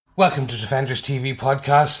Welcome to Defenders TV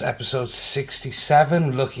Podcast, episode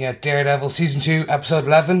 67, looking at Daredevil Season 2, episode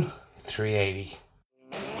 11, 380.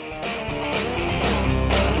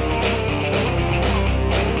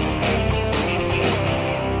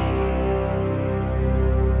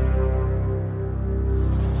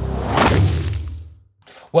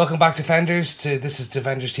 Welcome back, Defenders, this is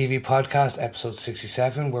Defenders TV Podcast, episode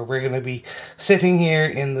 67, where we're going to be sitting here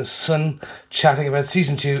in the sun chatting about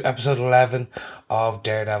Season 2, episode 11 of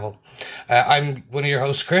Daredevil. I'm one of your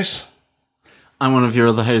hosts, Chris. I'm one of your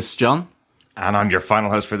other hosts, John. And I'm your final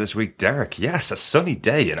host for this week, Derek. Yes, a sunny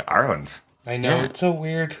day in Ireland. I know, It's so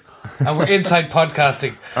weird. And we're inside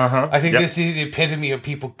podcasting. I think this is the epitome of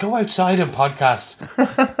people. Go outside and podcast.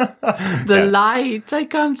 The light. I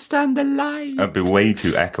can't stand the light. It'd be way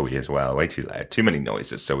too echoey as well, way too loud. Too many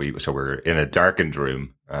noises. So we're in a darkened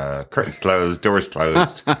room, curtains closed, doors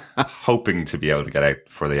closed, hoping to be able to get out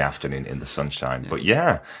for the afternoon in the sunshine. But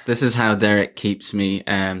yeah. This is how Derek keeps me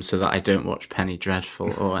so that I don't watch Penny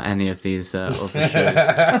Dreadful or any of these other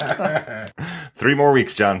shows. 3 more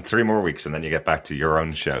weeks, John. 3 more weeks, and then you get back to your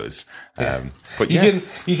own shows. But you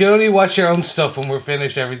can only watch your own stuff when we're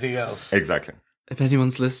finished everything else. Exactly. If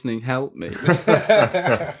anyone's listening, help me.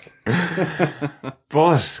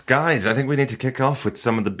 But, guys, I think we need to kick off with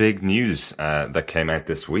some of the big news that came out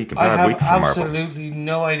this week. A bad week for Marvel. I have absolutely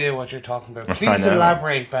no idea what you're talking about. Please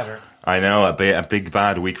elaborate better. I know, a big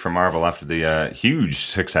bad week for Marvel after the huge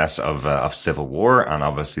success of Civil War and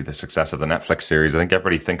obviously the success of the Netflix series. I think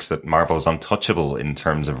everybody thinks that Marvel's untouchable in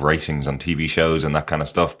terms of ratings on TV shows and that kind of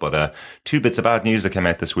stuff. But 2 bits of bad news that came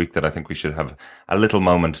out this week that I think we should have a little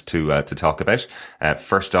moment to talk about.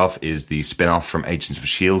 First off is the spin-off from Agents of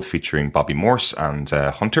S.H.I.E.L.D. featuring Bobby Morse and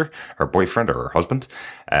Hunter, her boyfriend or her husband,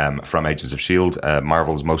 from Agents of S.H.I.E.L.D.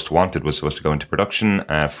 Marvel's Most Wanted was supposed to go into production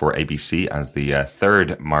for ABC as the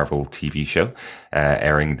 3rd Marvel TV show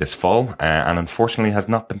airing this fall, and unfortunately has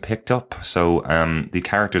not been picked up. So the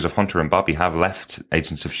characters of Hunter and Bobby have left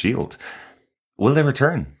Agents of S.H.I.E.L.D. Will they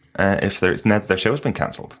return if their show has been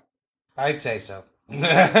cancelled? I'd say so.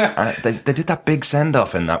 They did that big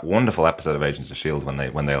send-off in that wonderful episode of Agents of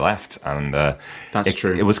S.H.I.E.L.D. when they left, and that's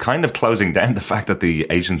true. It was kind of closing down the fact that the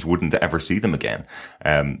agents wouldn't ever see them again.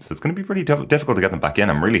 So it's going to be pretty difficult to get them back in.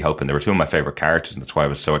 I'm really hoping. They were 2 of my favorite characters, and that's why I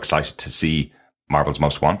was so excited to see Marvel's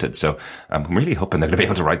Most Wanted. So I'm really hoping they're going to be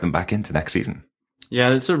able to write them back into next season.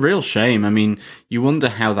 Yeah, it's a real shame. I mean, you wonder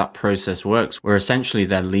how that process works, where essentially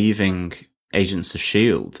they're leaving Agents of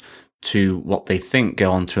S.H.I.E.L.D. to what they think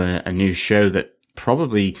go on to a new show that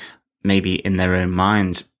probably maybe in their own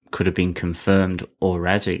mind could have been confirmed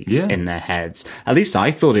already in their heads. At least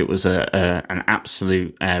I thought it was an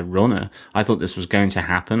absolute runner. I thought this was going to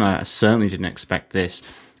happen. I certainly didn't expect this.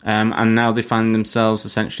 And now they find themselves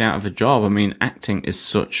essentially out of a job. I mean, acting is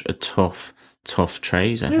such a tough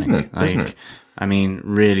trade, I think. Isn't it? I mean,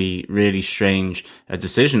 really, really strange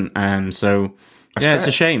decision. So yeah, it's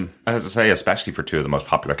a shame. As I say, especially for 2 of the most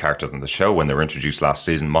popular characters on the show when they were introduced last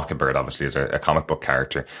season. Mockingbird, obviously, is a comic book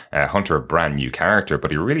character. Hunter, a brand new character,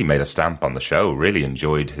 but he really made a stamp on the show. Really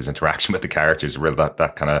enjoyed his interaction with the characters. Really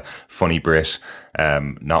that kind of funny Brit,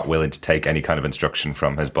 not willing to take any kind of instruction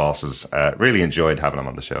from his bosses. Really enjoyed having him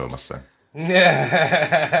on the show, I must say.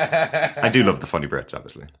 I do love the funny Brits,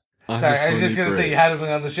 obviously. Sorry, I was just going to say you had him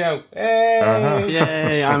on the show. Hey!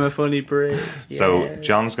 Yay, I'm a funny Brit. So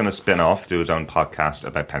John's going to spin off, do his own podcast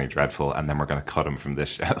about Penny Dreadful, and then we're going to cut him from this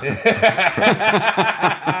show.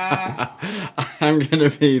 I'm going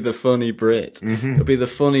to be the funny Brit. Mm-hmm. It'll be the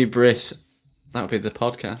funny Brit. That'll be the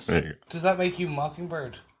podcast. Does that make you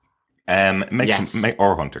Mockingbird? Yes.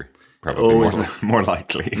 Or Hunter. Probably more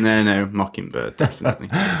likely. No, Mockingbird, definitely.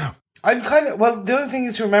 The other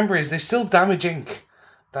thing to remember is there's still Damage Inc.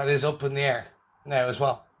 that is up in the air now as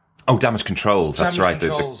well. Oh, Damage Control. That's right.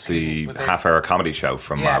 The half-hour comedy show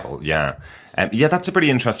from Marvel. Yeah. That's a pretty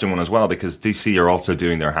interesting one as well, because DC are also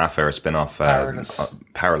doing their half-hour spin-off.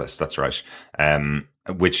 Powerless, that's right.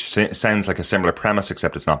 Which sounds like a similar premise,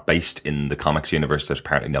 except it's not based in the comics universe. There's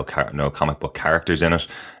apparently no comic book characters in it.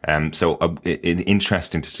 So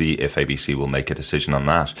interesting to see if ABC will make a decision on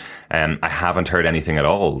that. I haven't heard anything at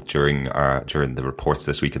all during the reports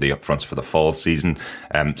this week of the upfronts for the fall season.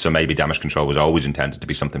 So maybe Damage Control was always intended to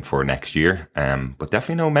be something for next year. But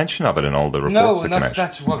definitely no mention of it in all the reports that came out.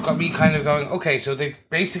 That's what got me kind of going, okay, so they've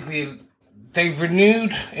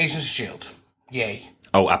renewed Agents of S.H.I.E.L.D. Yay.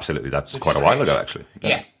 Oh, absolutely. That's quite a while ago, actually.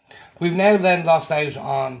 Yeah. We've now then lost out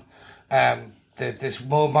on this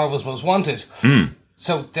Marvel's Most Wanted.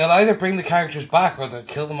 So they'll either bring the characters back or they'll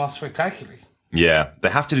kill them off spectacularly. Yeah, they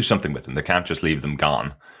have to do something with them. They can't just leave them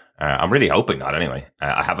gone. I'm really hoping not, anyway.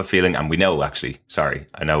 I have a feeling, and we know, actually, sorry,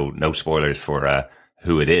 I know no spoilers for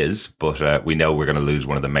who it is, but we know we're going to lose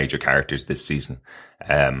one of the major characters this season.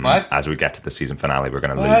 As we get to the season finale, we're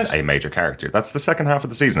going to lose a major character. That's the second half of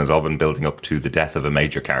the season has all been building up to the death of a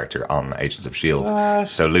major character on Agents of S.H.I.E.L.D.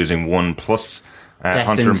 So losing one plus Death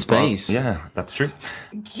Hunter in and space. Yeah, that's true.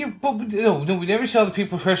 Yeah, but no, we never saw the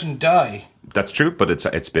person die. That's true, but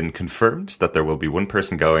it's been confirmed that there will be one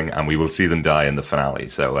person going, and we will see them die in the finale.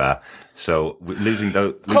 So losing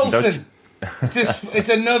those. Coulson. It's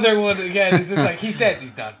another one again. It's just like, he's dead,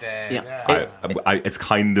 he's not dead. Yeah. It's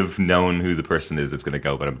kind of known who the person is that's going to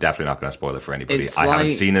go, but I'm definitely not going to spoil it for anybody. I haven't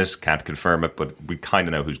seen it, can't confirm it, but we kind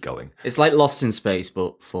of know who's going. It's like Lost in Space,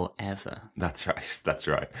 but forever. That's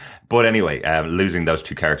right. But anyway, losing those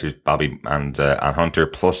two characters, Bobby and Hunter,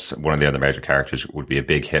 plus one of the other major characters, would be a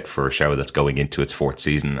big hit for a show that's going into its fourth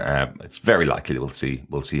season. It's very likely that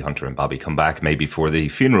we'll see Hunter and Bobby come back, maybe for the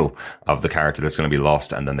funeral of the character that's going to be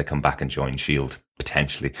lost, and then they come back and join S.H.I.E.L.D.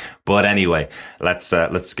 potentially. But anyway, let's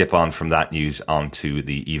skip on from that news onto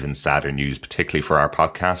the even sadder news, particularly for our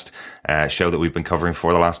podcast show that we've been covering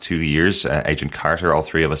for the last 2 years, Agent Carter. All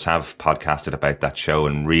three of us have podcasted about that show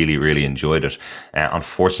and really, really enjoyed it.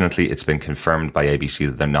 Unfortunately, it's been confirmed by ABC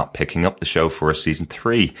that they're not picking up the show for season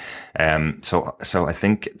 3. So I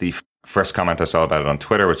think the first comment I saw about it on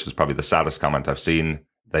Twitter, which was probably the saddest comment I've seen,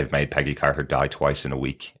 they've made Peggy Carter die twice in a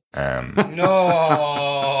week. No.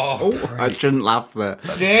 I shouldn't laugh there.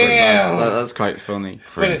 Damn. That's quite funny.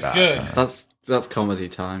 But it's good. That's comedy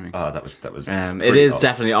timing. Oh, that was. It is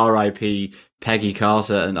definitely R.I.P. Peggy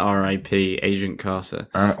Carter and R.I.P. Agent Carter.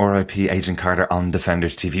 And R.I.P. Agent Carter on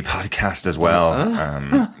Defenders TV podcast as well.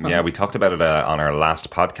 Yeah, we talked about it on our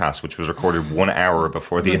last podcast, which was recorded 1 hour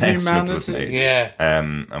before the announcement was made. Yeah.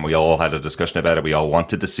 And we all had a discussion about it. We all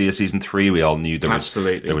wanted to see a season 3. We all knew there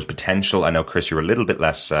was potential. I know, Chris, you were a little bit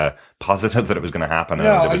less positive that it was going to happen.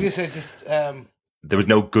 There was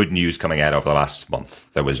no good news coming out over the last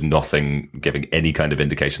month. There was nothing giving any kind of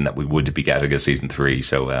indication that we would be getting a season 3.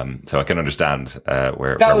 So I can understand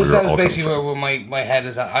where that was basically where my head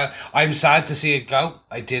is at. I'm sad to see it go.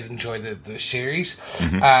 I did enjoy the series.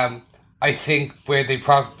 Mm-hmm. I think where the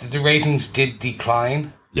ratings did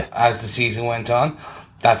decline as the season went on.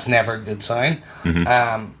 That's never a good sign.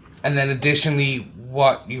 Mm-hmm. And then additionally,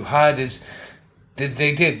 what you had is.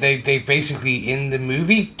 They basically in the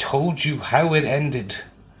movie told you how it ended.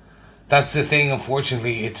 That's the thing.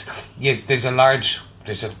 Unfortunately,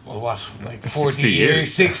 there's 40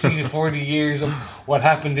 years, 60 to 40 years of what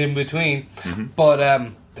happened in between. Mm-hmm.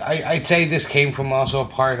 But I'd say this came from also a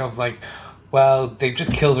part of they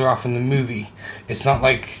just killed her off in the movie. It's not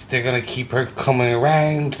like they're gonna keep her coming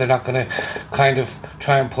around. They're not gonna kind of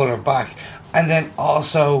try and pull her back. And then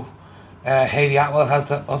also, Hayley Atwell has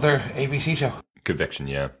that other ABC show. Conviction,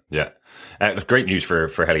 yeah. Great news for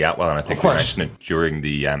Hayley Atwell, and I think we mentioned it during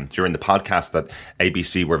the podcast that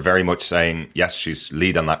ABC were very much saying yes, she's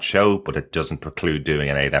lead on that show, but it doesn't preclude doing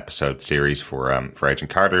an 8-episode series for Agent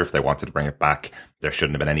Carter. If they wanted to bring it back, there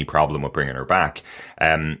shouldn't have been any problem with bringing her back.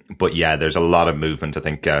 But yeah, there's a lot of movement. I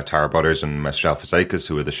think Tara Butters and Michelle Fazekas,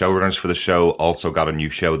 who are the showrunners for the show, also got a new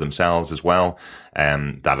show themselves as well.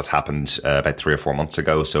 That had happened about 3 or 4 months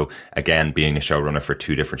ago. So again, being a showrunner for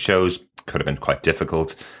 2 different shows could have been quite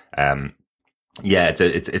difficult.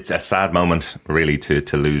 It's a sad moment really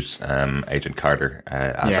to lose Agent Carter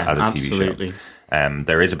as a absolutely. TV show.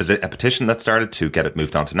 There is a petition that started to get it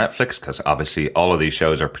moved on to Netflix, because obviously all of these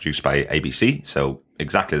shows are produced by ABC, so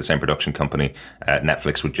exactly the same production company.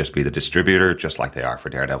 Netflix would just be the distributor, just like they are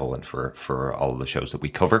for Daredevil and for all of the shows that we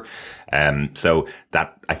cover. So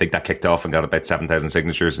that, I think that kicked off and got about 7,000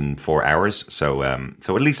 signatures in 4 hours. So at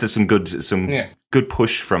least there's some good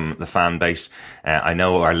push from the fan base. I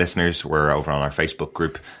know our listeners were over on our Facebook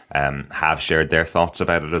group, have shared their thoughts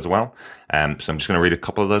about it as well. So I'm just going to read a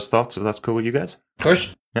couple of those thoughts, if that's cool with you guys. Of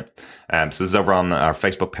course. Yeah. So this is over on our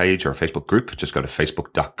Facebook page or Facebook group. Just go to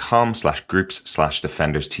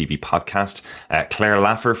facebook.com/groups/Defenders TV podcast. Claire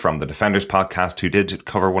Laffer from the Defenders podcast, who did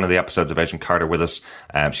cover one of the episodes of Agent Carter with us.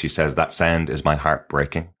 She says, "That sound is my heart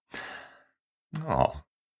breaking." Oh,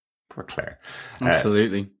 poor Claire.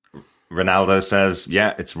 Absolutely. Ronaldo says,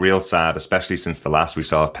 yeah, it's real sad, especially since the last we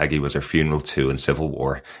saw of Peggy was her funeral 2 in Civil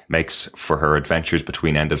War. Makes for her adventures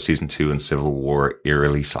between end of season 2 and Civil War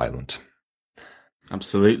eerily silent.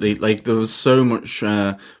 Absolutely. There was so much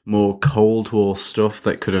more Cold War stuff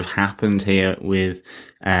that could have happened here with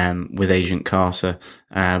Agent Carter,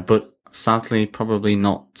 but sadly, probably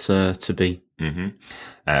not to be. Mm-hmm.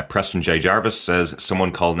 Preston J. Jarvis says,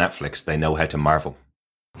 someone call Netflix. They know how to marvel.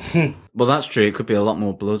 Well, that's true. It could be a lot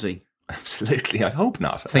more bloody. Absolutely. I hope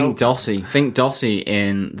not. Think Dottie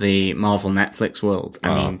in the Marvel Netflix world.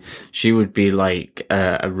 I mean, she would be like,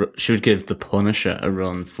 she would give the Punisher a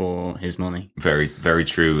run for his money. Very, very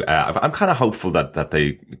true. I'm kind of hopeful that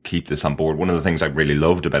they keep this on board. One of the things I really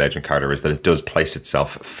loved about Agent Carter is that it does place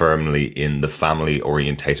itself firmly in the family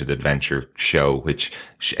orientated adventure show, which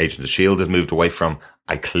Agent of S.H.I.E.L.D. has moved away from.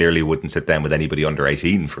 I clearly wouldn't sit down with anybody under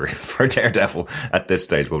 18 for Daredevil at this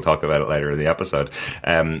stage. We'll talk about it later in the episode.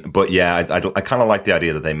 But yeah, I kind of like the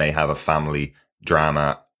idea that they may have a family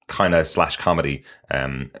drama kind of / comedy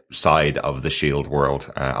side of the S.H.I.E.L.D.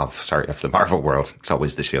 world, of the Marvel world. It's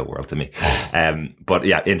always the S.H.I.E.L.D. world to me. But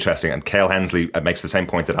yeah, interesting. And Cale Hensley makes the same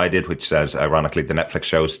point that I did, which says, ironically, the Netflix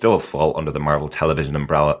shows still fall under the Marvel television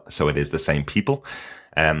umbrella, so it is the same people.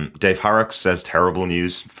 Dave Horrocks says, terrible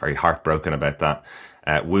news. Very heartbroken about that.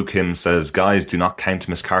 Woo Kim says, guys, do not count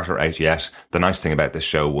Miss Carter out yet. The nice thing about this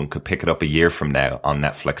show, one could pick it up a year from now on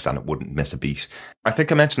Netflix and it wouldn't miss a beat. I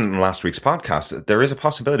think I mentioned in last week's podcast that there is a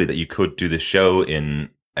possibility that you could do this show in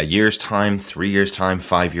a year's time, 3 years time,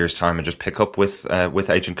 5 years time, and just pick up with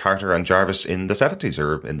Agent Carter and Jarvis in the 70s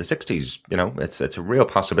or in the 60s. You know, it's a real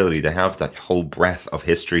possibility. They have that whole breadth of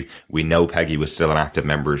history. We know Peggy was still an active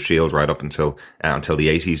member of S.H.I.E.L.D. right up until the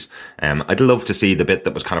 80s. I'd love to see the bit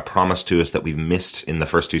that was kind of promised to us that we've missed in the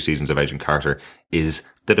first 2 seasons of Agent Carter is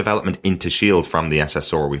the development into S.H.I.E.L.D. from the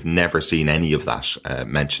SSR. We've never seen any of that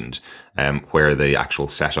mentioned, where the actual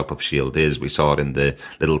setup of S.H.I.E.L.D. is. We saw it in the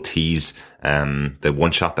little tease, the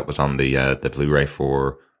one shot that was on the Blu-ray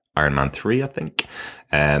for Iron Man 3, I think.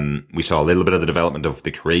 We saw a little bit of the development of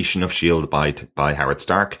the creation of S.H.I.E.L.D. by Howard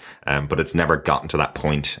Stark, but it's never gotten to that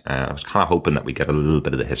point. I was kind of hoping that we get a little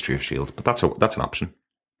bit of the history of S.H.I.E.L.D., but that's an option.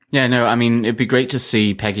 Yeah, no, I mean, it'd be great to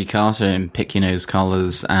see Peggy Carter in pick-your-nose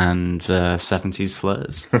collars and 70s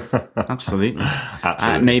flares. Absolutely.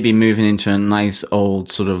 Absolutely. Maybe moving into a nice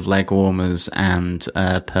old sort of leg warmers and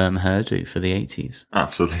perm hairdo for the 80s.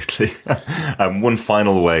 Absolutely. One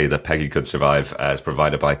final way that Peggy could survive is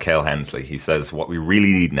provided by Cale Hensley. He says, what we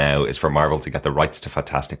really need now is for Marvel to get the rights to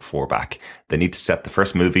Fantastic Four back. They need to set the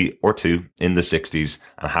first movie or 2 in the 60s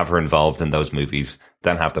and have her involved in those movies.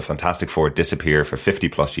 Then have the Fantastic Four disappear for 50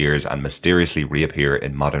 plus years and mysteriously reappear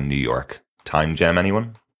in modern New York. Time gem,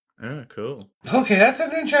 anyone? Oh, cool. Okay, that's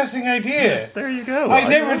an interesting idea. There you go. I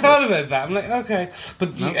never thought about that. I'm like, okay.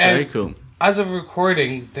 But That's very cool. As of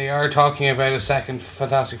recording, they are talking about a second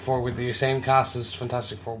Fantastic Four with the same cast as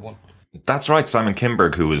Fantastic Four 1. That's right. Simon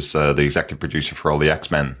Kinberg, who was the executive producer for all the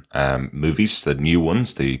X-Men movies, the new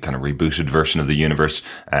ones, the kind of rebooted version of the universe,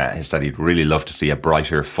 has said he'd really love to see a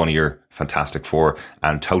brighter, funnier Fantastic Four,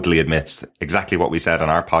 and totally admits exactly what we said on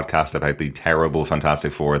our podcast about the terrible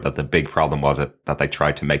Fantastic Four, that the big problem was that they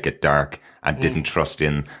tried to make it dark and didn't trust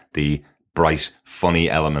in the bright, funny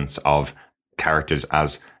elements of characters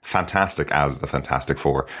as fantastic as the Fantastic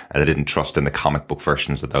Four. They didn't trust in the comic book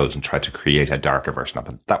versions of those and tried to create a darker version of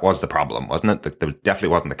it. That was the problem, wasn't it? There definitely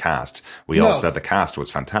wasn't the cast. We all said the cast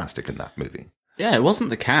was fantastic in that movie. Yeah, it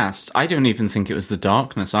wasn't the cast. I don't even think it was the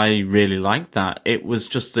darkness. I really liked that. It was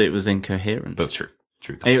just that it was incoherent. That's true.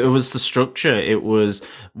 True. It was the structure. It was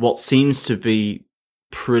what seems to be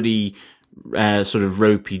pretty sort of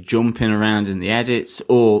ropey jumping around in the edits,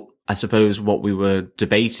 or I suppose what we were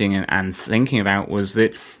debating and thinking about was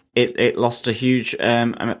that it lost a huge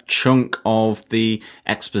chunk of the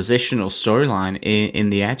expositional storyline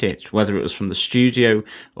in the edit, whether it was from the studio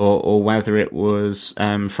or whether it was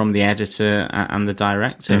from the editor and the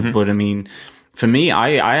director. Mm-hmm. But I mean, for me,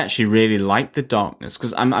 I actually really liked the darkness,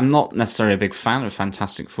 because I'm not necessarily a big fan of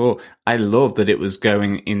Fantastic Four. I love that it was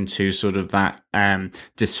going into sort of that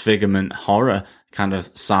disfigurement horror kind of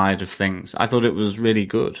side of things. I thought it was really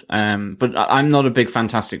good. But I'm not a big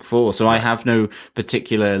Fantastic Four, so I have no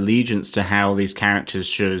particular allegiance to how these characters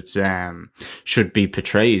should be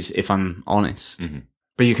portrayed, if I'm honest. Mm-hmm.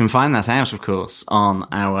 But you can find that out, of course, on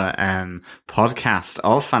our podcast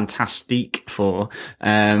of Fantastique Four.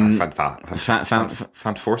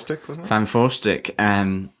 Fanforstic, wasn't it? Fanforstic.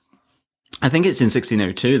 I think it's in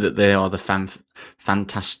 1602 that they are the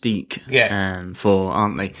Fantastique Four,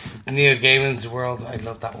 aren't they? Neil Gaiman's world. I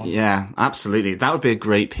love that one. Yeah, absolutely. That would be a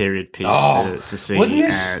great period piece to see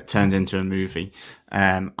turned into a movie.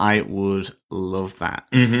 I would love that.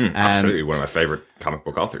 Mm-hmm. Absolutely, one of my favorite comic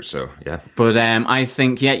book authors, so yeah. But I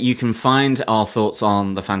think, you can find our thoughts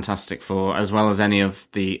on the Fantastic Four, as well as any of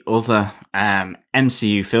the other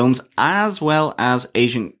MCU films, as well as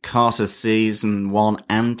Agent Carter Season 1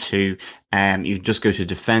 and 2. You can just go to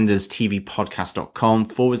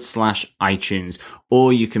defenderstvpodcast.com/iTunes,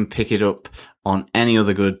 or you can pick it up on any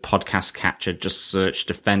other good podcast catcher. Just search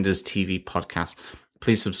Defenders TV Podcast.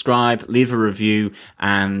 please subscribe, leave a review,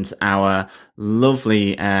 and our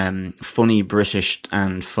lovely, funny British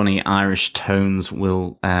and funny Irish tones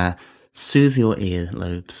will soothe your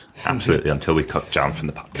earlobes. Absolutely, until we cut John from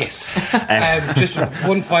the podcast. Yes. Just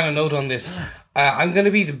one final note on this. I'm going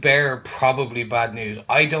to be the bearer of probably bad news.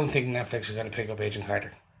 I don't think Netflix are going to pick up Agent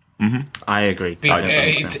Carter. Mm-hmm. I agree.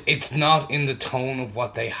 It's not in the tone of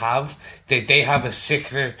what they have. They have a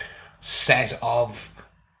sicker set of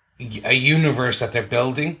a universe that they're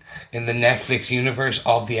building in the Netflix universe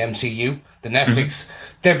of the MCU. The Netflix,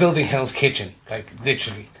 they're building Hell's Kitchen, like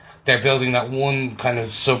literally. They're building that one kind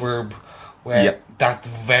of suburb where that's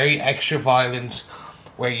very extra violent,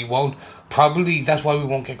 where you won't... Probably that's why we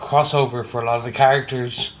won't get crossover for a lot of the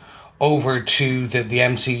characters over to the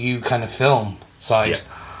MCU kind of film side.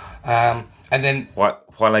 And then...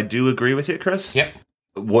 While I do agree with you, Chris... Yep.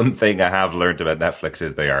 One thing I have learned about Netflix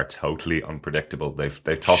is they are totally unpredictable.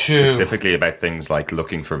 They've talked specifically about things like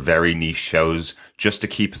looking for very niche shows just to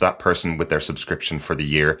keep that person with their subscription for the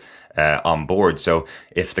year on board. So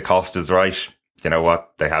if the cost is right, you know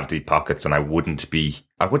what? They have deep pockets, and I wouldn't be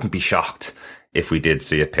shocked if we did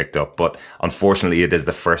see it picked up. But unfortunately, it is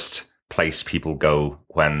the first place people go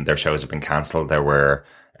when their shows have been cancelled. There were...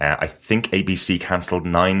 I think ABC cancelled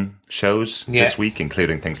 9 shows this week,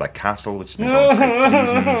 including things like Castle, which has been going for 8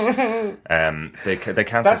 seasons. They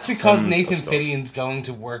cancelled. That's because Nathan Fillion's going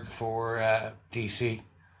to work for DC.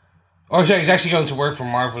 Or sorry, he's actually going to work for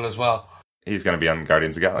Marvel as well. He's going to be on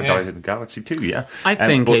Guardians of the Galaxy too, yeah. I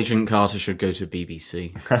think Agent Carter should go to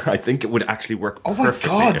BBC. I think it would actually work perfectly.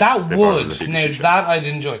 Oh my god, that would. Now, that I'd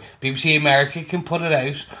enjoy. BBC America can put it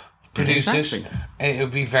out, produce it. It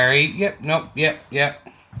would be very...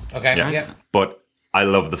 Okay, yeah. But I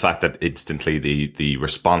love the fact that instantly the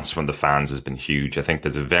response from the fans has been huge. I think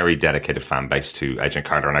there's a very dedicated fan base to Agent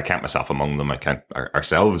Carter, and I count myself among them. I count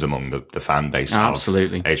ourselves among the fan base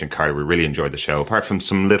of Agent Carter. We really enjoyed the show, apart from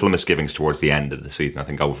some little misgivings towards the end of the season. I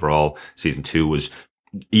think overall, season 2 was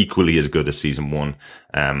equally as good as season 1,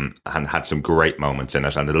 and had some great moments in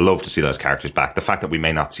it, and I'd love to see those characters back. The fact that we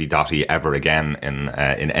may not see Dottie ever again in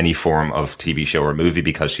any form of TV show or movie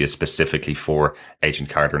because she is specifically for Agent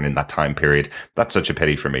Carter and in that time period, that's such a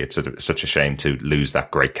pity for me. It's such a shame to lose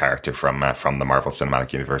that great character from the Marvel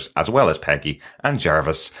Cinematic Universe, as well as Peggy and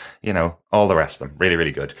Jarvis, you know, all the rest of them. Really,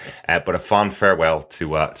 really good. But a fond farewell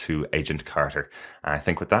to Agent Carter. I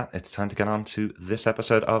think with that, it's time to get on to this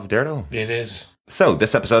episode of Daredevil. It is. So,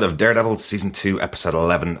 this episode of Daredevil, Season 2, Episode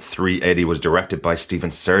 11, 380, was directed by Steven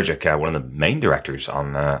Surgic, one of the main directors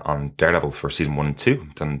on Daredevil for Season 1 and 2.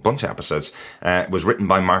 Done a bunch of episodes. It was written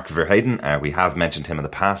by Mark Verheiden. We have mentioned him in the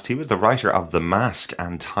past. He was the writer of The Mask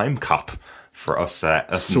and Time Cop for us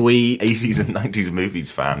sweet 80s and 90s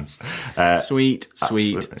movies fans. Sweet.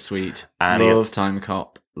 And love Time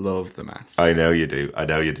Cop. Love The Mask. I know you do.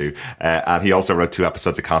 And he also wrote 2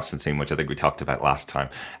 episodes of Constantine, which I think we talked about last time.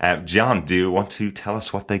 John, do you want to tell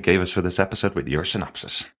us what they gave us for this episode with your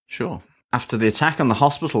synopsis? Sure. After the attack on the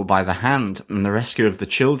hospital by the Hand and the rescue of the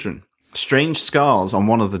children, strange scars on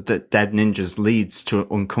one of the dead ninjas leads to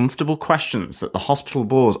uncomfortable questions that the hospital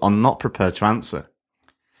board are not prepared to answer.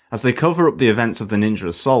 As they cover up the events of the ninja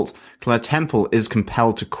assault, Claire Temple is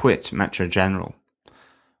compelled to quit Metro General.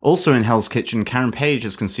 Also in Hell's Kitchen, Karen Page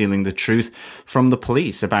is concealing the truth from the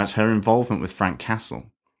police about her involvement with Frank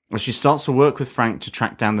Castle. As she starts to work with Frank to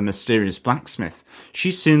track down the mysterious blacksmith, she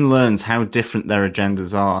soon learns how different their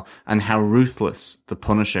agendas are and how ruthless the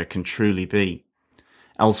Punisher can truly be.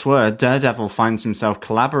 Elsewhere, Daredevil finds himself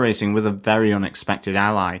collaborating with a very unexpected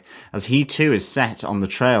ally, as he too is set on the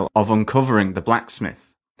trail of uncovering the blacksmith.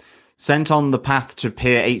 Sent on the path to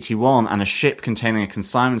Pier 81 and a ship containing a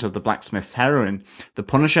consignment of the blacksmith's heroin, the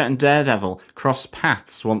Punisher and Daredevil cross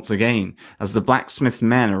paths once again as the blacksmith's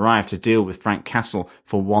men arrive to deal with Frank Castle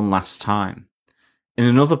for one last time. In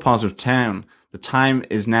another part of town, the time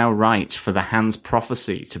is now right for the Hand's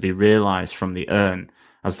prophecy to be realized from the urn,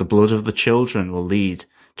 as the blood of the children will lead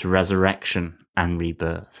to resurrection and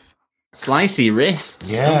rebirth. Slicey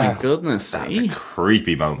wrists. Yeah. Oh my goodness. That's a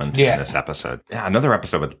creepy moment in this episode. Yeah, another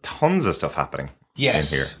episode with tons of stuff happening in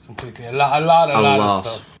here. Completely. A lot of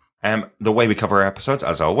stuff. The way we cover our episodes,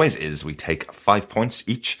 as always, is we take 5 points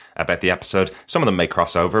each about the episode. Some of them may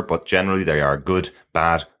cross over, but generally they are good,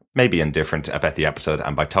 bad, maybe indifferent about the episode.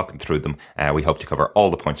 And by talking through them, we hope to cover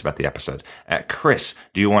all the points about the episode. Chris,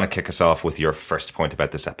 do you want to kick us off with your first point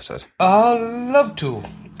about this episode? I'd love to.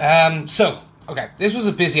 Okay, this was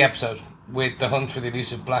a busy episode with the hunt for the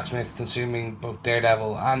elusive blacksmith consuming both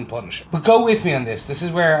Daredevil and Punisher. But go with me on this. This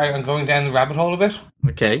is where I'm going down the rabbit hole a bit.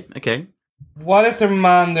 Okay. What if the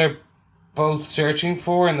man they're both searching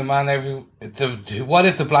for and the man what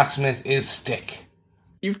if the blacksmith is Stick?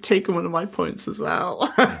 You've taken one of my points as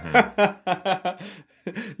well.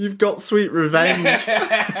 You've got sweet revenge.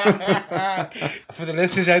 For the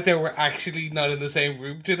listeners out there, we're actually not in the same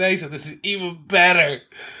room today, so this is even better.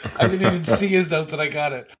 I didn't even see his notes and I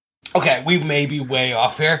got it. Okay, we may be way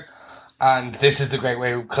off here, and this is the great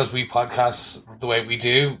way, because we podcast the way we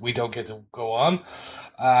do, we don't get to go on.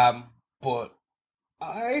 But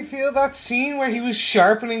I feel that scene where he was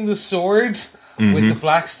sharpening the sword with the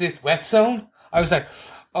blacksmith whetstone, I was like,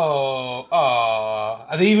 oh,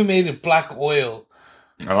 and they even made it black oil.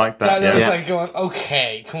 I like that. That was like going,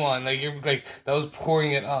 okay, come on, like you're like that was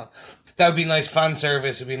pouring it on. That would be nice fan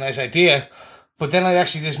service. It'd be a nice idea, but then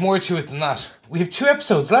there's more to it than that. We have 2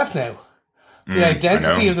 episodes left now. The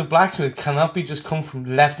identity of the blacksmith cannot be just come from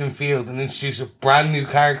left in field and introduce a brand new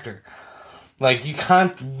character. Like, you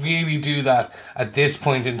can't really do that at this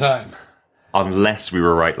point in time. Unless we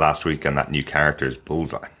were right last week and that new character is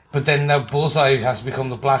Bullseye. But then now Bullseye has to become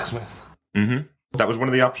the blacksmith. Mm-hmm. That was one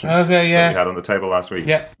of the options that we had on the table last week.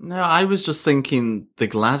 Yeah. No, I was just thinking the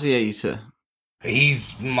gladiator.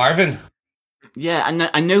 He's Marvin. Yeah,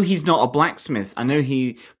 I know he's not a blacksmith.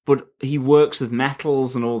 But he works with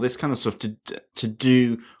metals and all this kind of stuff to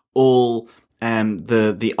do all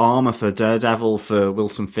the armor for Daredevil, for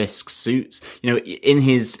Wilson Fisk's suits. You know, in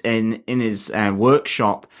his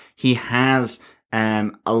workshop, he has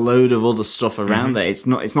a load of other stuff around there. It's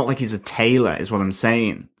not like he's a tailor, is what I'm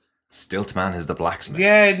saying. Stiltman is the blacksmith.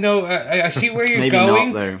 Yeah, no, I see where you're Maybe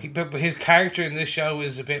going. not, though. But his character in this show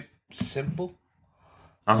is a bit simple.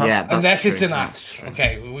 Yeah, unless true. it's an act.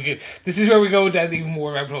 Okay, this is where we go down even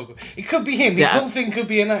more rabbit hole. It could be him. The whole thing could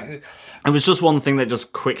be an act. It was just one thing that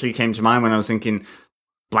just quickly came to mind when I was thinking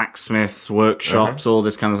blacksmiths, workshops, all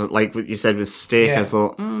this kind of, like what you said with Stick. Yeah. I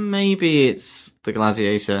thought maybe it's the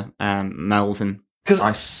gladiator, Melvin. Because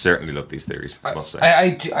I certainly love these theories, I must say.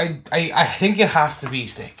 I think it has to be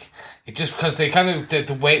Stick. It just because they kind of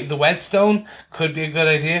the whetstone could be a good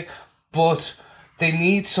idea, but they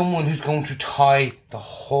need someone who's going to tie the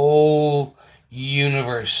whole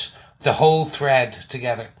universe, the whole thread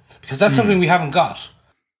together, because that's something we haven't got.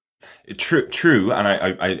 True, and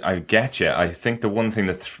I get you. I think the one thing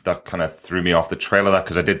that kind of threw me off the trail of that,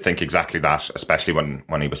 because I did think exactly that, especially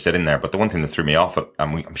when he was sitting there. But the one thing that threw me off, and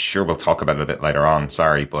I'm sure we'll talk about it a bit later on.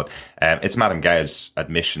 Sorry, but it's Madame Gao's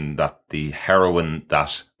admission that the heroine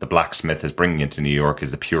that the blacksmith is bringing into New York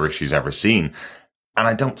is the purest she's ever seen, and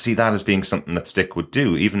I don't see that as being something that Stick would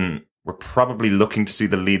do. Even we're probably looking to see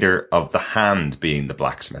the leader of the Hand being the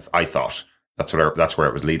blacksmith. I thought that's where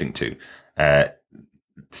it was leading to.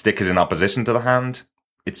 Stick is in opposition to the Hand.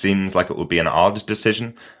 It seems like it would be an odd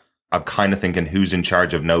decision. I'm kind of thinking who's in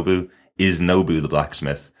charge of Nobu? Is Nobu the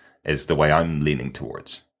blacksmith? Is the way I'm leaning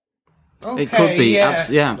towards. Okay, it could be,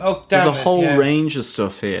 yeah. Oh, there's a whole range of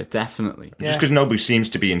stuff here, definitely. Just because Nobu seems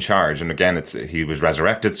to be in charge, and again, he was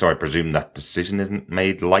resurrected, so I presume that decision isn't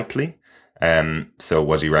made lightly. So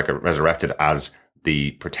was he resurrected as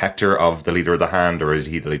the protector of the leader of the Hand, or is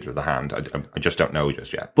he the leader of the Hand? I just don't know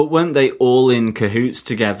just yet. But weren't they all in cahoots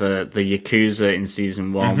together, the Yakuza in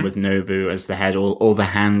season 1 with Nobu as the head, or the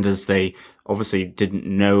Hand, as they obviously didn't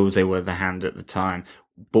know they were the Hand at the time,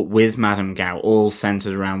 but with Madame Gao, all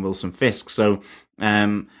centered around Wilson Fisk. So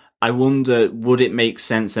I wonder, would it make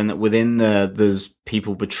sense then that within there's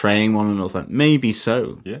people betraying one another? Maybe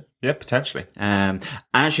so. Yeah, potentially.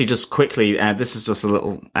 Actually, just quickly, this is just a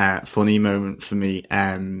little funny moment for me.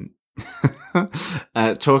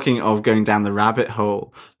 Talking of going down the rabbit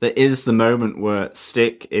hole, there is the moment where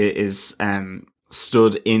Stick is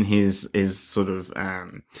stood in his sort of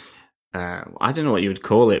I don't know what you would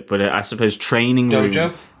call it, but I suppose training room.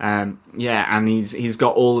 Dojo. And he's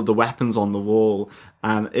got all of the weapons on the wall.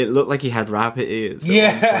 It looked like he had rabbit ears.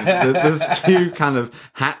 Yeah. There's 2 kind of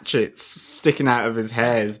hatchets sticking out of his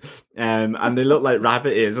head, and they look like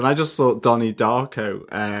rabbit ears. And I just thought Donnie Darko.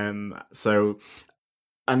 And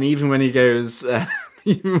even when he goes, I'm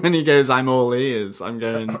all ears, I'm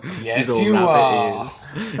going, yes, he's all you rabbit are. ears.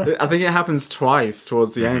 I think it happens twice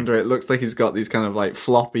towards the end where it looks like he's got these kind of like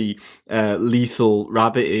floppy, lethal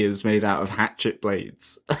rabbit ears made out of hatchet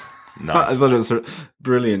blades. Nice. I thought it was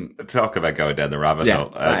brilliant. Talk about going down the rabbit hole.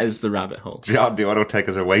 That is the rabbit hole. John, do you want to take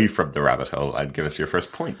us away from the rabbit hole and give us your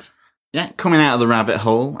first point? Yeah, coming out of the rabbit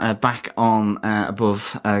hole, back on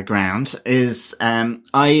above ground, is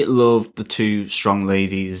I loved the 2 strong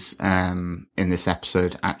ladies in this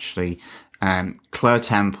episode, actually. Claire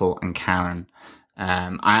Temple and Karen.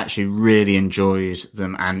 I actually really enjoyed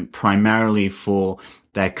them, and primarily for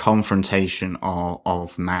their confrontation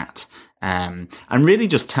of Matt. And really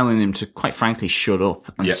just telling him to, quite frankly, shut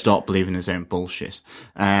up and stop believing his own bullshit.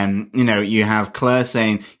 You have Claire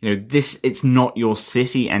saying, it's not your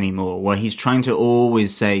city anymore, where he's trying to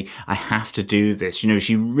always say, I have to do this.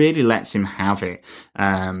 She really lets him have it,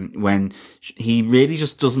 when he really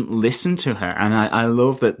just doesn't listen to her. And I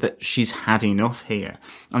love that she's had enough here.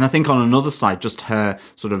 And I think on another side, just her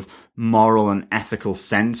sort of moral and ethical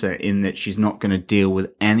center in that she's not going to deal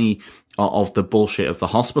with any of the bullshit of the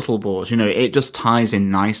hospital boards. It just ties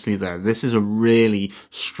in nicely there. This is a really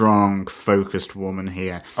strong, focused woman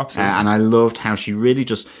here. Absolutely. And I loved how she really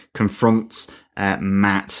just confronts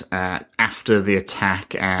Matt after the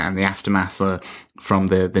attack and the aftermath from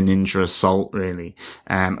the ninja assault, really.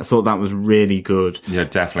 I thought that was really good. Yeah,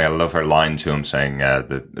 definitely. I love her line to him saying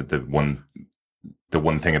the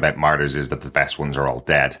one thing about martyrs is that the best ones are all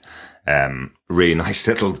dead. Really nice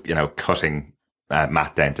little, cutting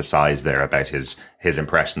Matt down to size there about his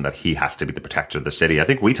impression that he has to be the protector of the city. I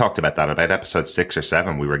think we talked about that about episode 6 or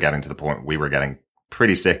 7. We were getting to the point we were getting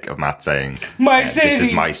pretty sick of Matt saying, my city. This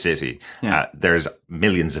is my city. Yeah. There's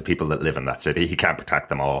millions of people that live in that city. He can't protect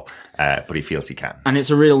them all, but he feels he can. And it's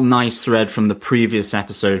a real nice thread from the previous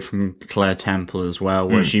episode from Claire Temple as well,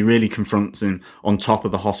 where she really confronts him on top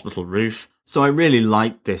of the hospital roof. So I really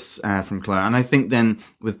like this from Claire. And I think then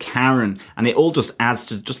with Karen, and it all just adds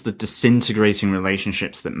to just the disintegrating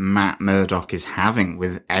relationships that Matt Murdock is having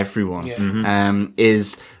with everyone,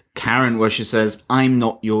 is Karen, where she says, I'm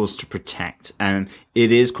not yours to protect. And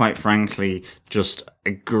it is, quite frankly, just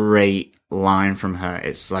a great line from her.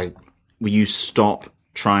 It's like, will you stop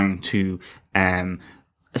trying to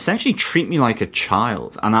essentially treat me like a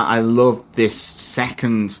child? And I love this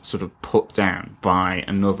second sort of put down by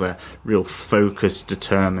another real focused,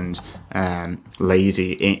 determined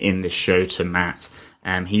lady in this show to Matt.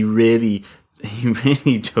 He really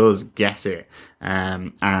does get it.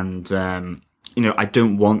 I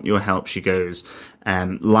don't want your help, she goes.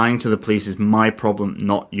 Lying to the police is my problem,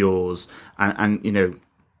 not yours. And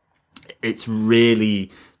it's really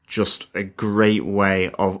just a great way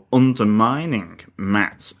of undermining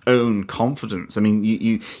Matt's own confidence. I mean,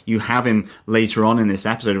 you have him later on in this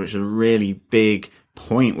episode, which is a really big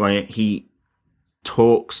point where he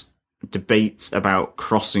debates about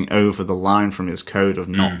crossing over the line from his code of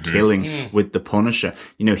not killing with the Punisher.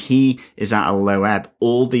 He is at a low ebb.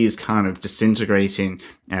 All these kind of disintegrating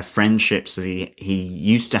friendships that he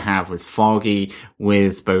used to have with Foggy,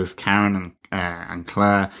 with both Karen and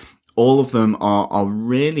Claire, all of them are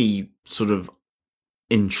really sort of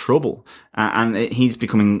in trouble. And he's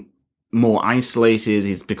becoming more isolated.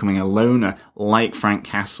 He's becoming a loner, like Frank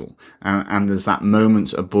Castle. And there's that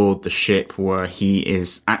moment aboard the ship where he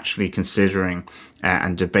is actually considering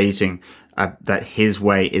and debating that his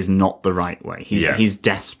way is not the right way. He's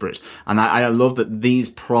desperate. And I love that these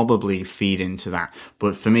probably feed into that.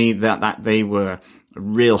 But for me, that they were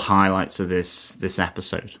real highlights of this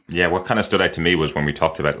episode. Yeah, what kind of stood out to me was when we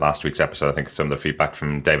talked about last week's episode, I think some of the feedback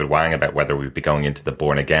from David Wang about whether we'd be going into the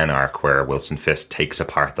Born Again arc where Wilson Fisk takes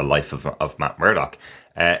apart the life of Matt Murdock.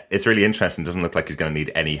 It's really interesting. It doesn't look like he's going to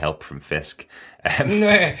need any help from Fisk.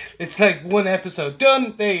 No, it's like one episode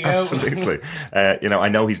done. There you go. Absolutely. I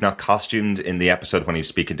know he's not costumed in the episode when he's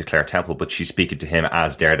speaking to Claire Temple, but she's speaking to him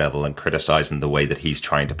as Daredevil and criticizing the way that he's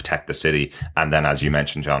trying to protect the city. And then, as you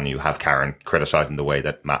mentioned, John, you have Karen criticizing the way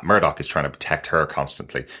that Matt Murdock is trying to protect her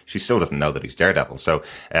constantly. She still doesn't know that he's Daredevil. So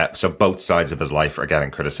both sides of his life are getting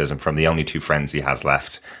criticism from the only two friends he has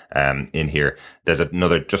left in here. There's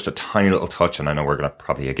just a tiny little touch, and I know we're going to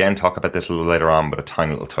probably again talk about this a little later on, but a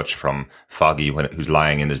tiny little touch from Foggy who's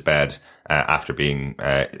lying in his bed after being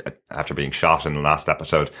shot in the last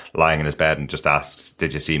episode, lying in his bed and just asks,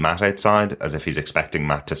 "Did you see Matt outside?" as if he's expecting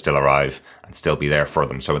Matt to still arrive and still be there for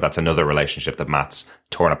them. So that's another relationship that Matt's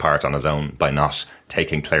torn apart on his own by not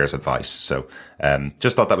taking Claire's advice. So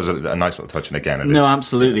just thought that was a nice little touch. And again,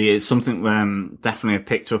 absolutely. It's something definitely I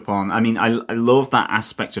picked up on. I mean, I love that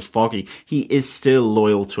aspect of Foggy. He is still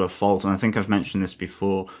loyal to a fault. And I think I've mentioned this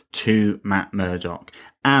before, to Matt Murdock.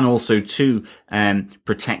 And also to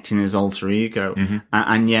protecting his alter ego.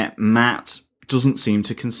 And yet Matt doesn't seem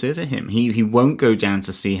to consider him. He won't go down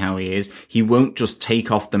to see how he is. He won't just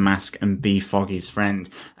take off the mask and be Foggy's friend.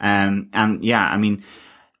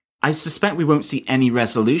 I suspect we won't see any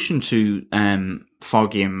resolution to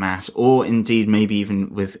Foggy and Matt, or indeed maybe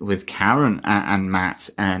even with Karen and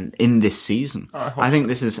Matt in this season. I think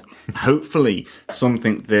this is hopefully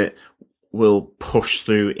something that will push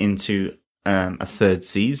through into a third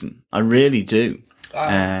season. I really do.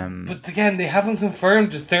 But again, they haven't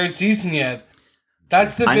confirmed the third season yet.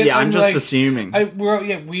 That's the bit. I'm just assuming.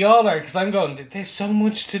 We all are, because I'm going, there's so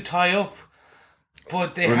much to tie up,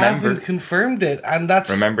 but they haven't confirmed it, and that's...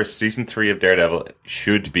 Remember, season 3 of Daredevil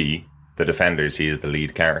should be the Defenders. He is the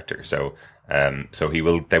lead character, so they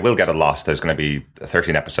will get a lot. There's going to be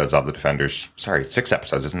 13 episodes of the Defenders. Sorry, 6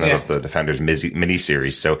 episodes, isn't it, of the Defenders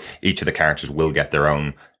mini-series, so each of the characters will get their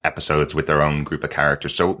own episodes with their own group of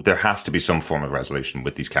characters. So there has to be some form of resolution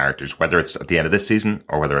with these characters, whether it's at the end of this season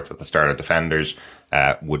or whether it's at the start of Defenders,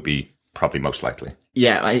 would be probably most likely.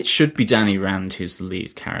 Yeah, it should be Danny Rand who's the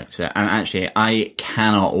lead character. And actually, I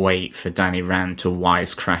cannot wait for Danny Rand to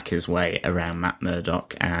wisecrack his way around Matt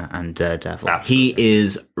Murdock and Daredevil. Absolutely. He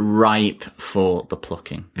is ripe for the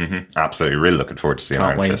plucking. Mm-hmm. Absolutely. Really looking forward to seeing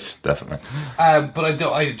Iron Fist. Definitely. But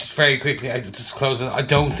I just very quickly, I just close it. I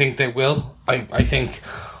don't think they will. I think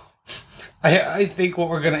what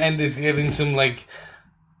we're going to end is getting some, like,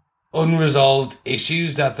 unresolved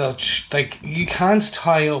issues that they'll... you can't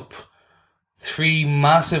tie up 3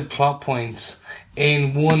 massive plot points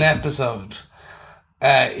in one episode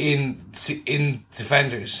in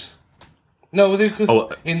Defenders. No,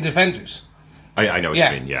 in Defenders. I know what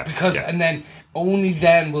you mean, yeah. Because, and then, only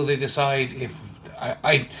then will they decide if...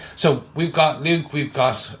 So, we've got Luke, we've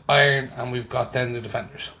got Iron, and we've got then the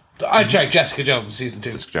Defenders. Jessica Jones, season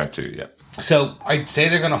 2. Jessica Jones 2, yeah. So, I'd say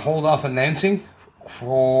they're going to hold off announcing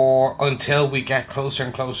until we get closer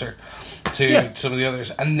and closer to some of the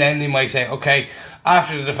others, and then they might say, okay,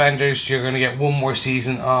 after the Defenders you're going to get one more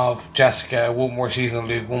season of Jessica, one more season of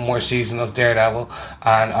Luke, one more season of Daredevil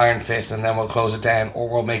and Iron Fist, and then we'll close it down, or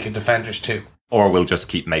we'll make it Defenders 2, or we'll just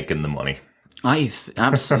keep making the money.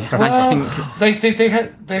 Absolutely. I think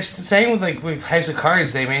they're the same with House of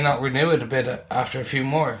Cards. They may not renew it a bit after a few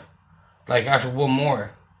more, after one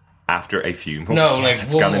more. After a few more. No,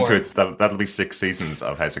 it's gone into its... That'll be 6 seasons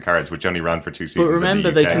of House of Cards, which only ran for 2 seasons. But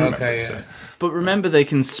remember, they can... But remember, they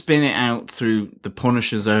can spin it out through the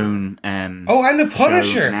Punisher's own... and the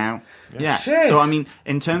Punisher! Now. Yeah. Shit. So, I mean,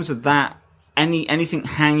 in terms of that, anything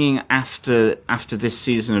hanging after this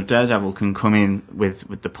season of Daredevil can come in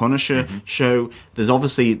with the Punisher show. There's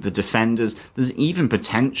obviously the Defenders. There's even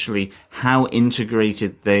potentially how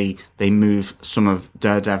integrated they move some of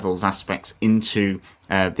Daredevil's aspects into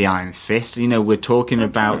the Iron Fist. We're talking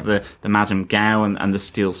about the Madame Gao and the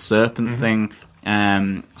Steel Serpent thing,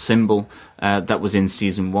 symbol that was in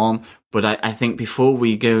season 1. But I think before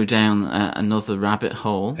we go down another rabbit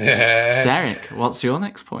hole, Derek, what's your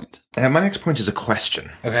next point? My next point is a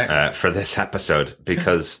question for this episode,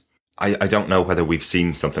 because I don't know whether we've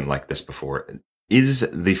seen something like this before. Is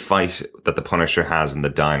the fight that the Punisher has in the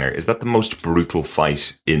diner, is that the most brutal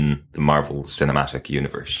fight in the Marvel Cinematic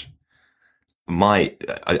Universe? I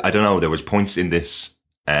don't know, there was points in this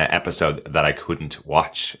episode that I couldn't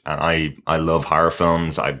watch, and I love horror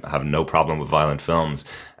films. I have no problem with violent films.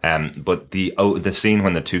 But the scene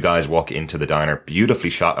when the 2 guys walk into the diner, beautifully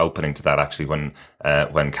shot opening to that, actually,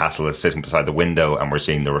 when Castle is sitting beside the window and we're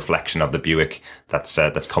seeing the reflection of the Buick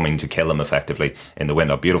that's coming to kill him effectively in the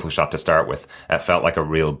window. Beautiful shot to start with. It felt like a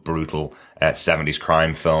real brutal 70s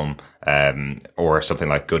crime film, or something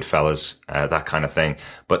like Goodfellas, that kind of thing.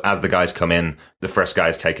 But as the guys come in, the first guy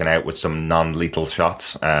is taken out with some non-lethal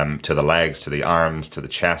shots, to the legs, to the arms, to the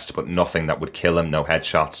chest, but nothing that would kill him, no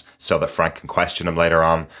headshots, so that Frank can question him later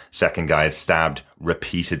on. Second guy is stabbed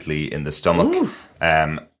repeatedly in the stomach.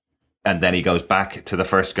 And then he goes back to the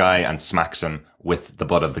first guy and smacks him with the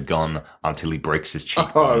butt of the gun until he breaks his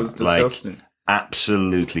cheekbone. Oh, it's disgusting.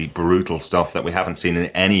 Absolutely brutal stuff that we haven't seen in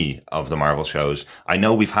any of the Marvel shows. I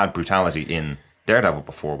know we've had brutality in Daredevil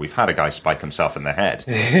before. We've had a guy spike himself in the head.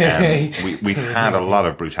 We've had a lot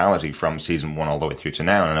of brutality from season 1 all the way through to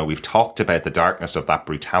now. And I know we've talked about the darkness of that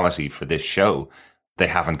brutality for this show. They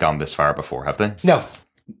haven't gone this far before, have they? No.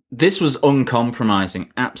 This was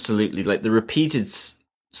uncompromising, absolutely. Like the repeated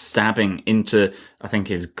stabbing into, I think,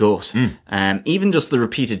 his gut. Even just the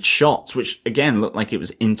repeated shots, which again looked like it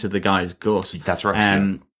was into the guy's gut. That's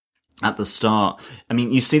right. At the start. I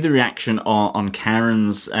mean, you see the reaction on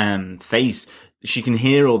Karen's face. She can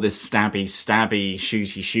hear all this stabby,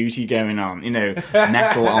 shooty going on.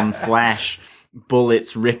 Metal on flesh,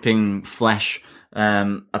 bullets ripping flesh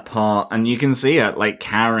apart, and you can see her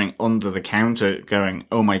cowering under the counter going,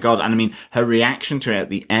 oh my god. And I mean, her reaction to it at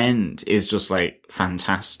the end is just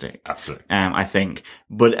fantastic. Absolutely. I think,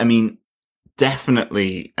 but I mean,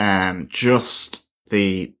 definitely just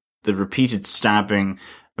the repeated stabbing.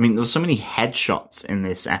 I mean, there were so many headshots in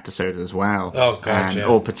this episode as well. Oh god,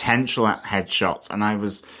 or potential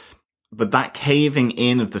headshots, but that caving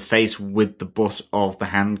in of the face with the butt of the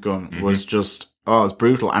handgun was just oh, it's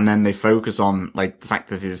brutal. And then they focus on like the fact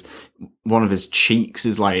that one of his cheeks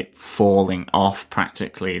is like falling off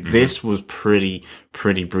practically. Mm-hmm. This was pretty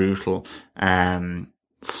brutal.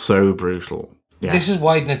 So brutal. Yeah. This is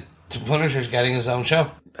why the Punisher's getting his own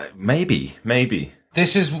show. Maybe.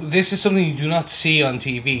 This is something you do not see on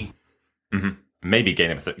TV. Mm-hmm. Maybe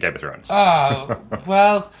Game of Thrones. Oh,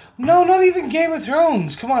 well, no, not even Game of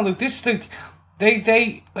Thrones. Come on, look, this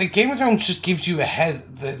they like Game of Thrones just gives you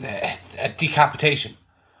a decapitation.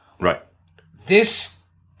 Right. This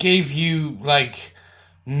gave you like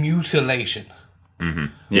mutilation. Mm-hmm.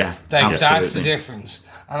 Yeah, like that's the difference.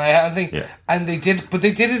 And I think, and they did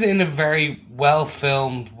it in a very well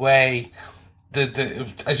filmed way. The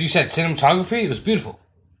as you said, cinematography, it was beautiful.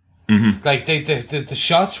 Mm-hmm. Like the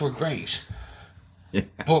shots were great. Yeah.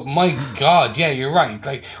 But my God, yeah, you're right.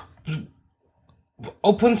 Like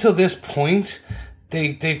up until this point,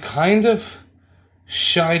 they kind of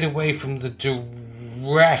shied away from the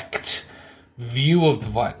direct view of the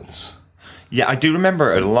violence. Yeah, I do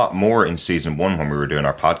remember a lot more in season 1 when we were doing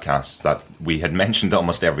our podcasts that we had mentioned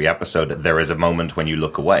almost every episode that there is a moment when you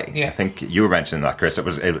look away. Yeah. I think you were mentioning that, Chris.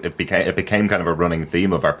 It became kind of a running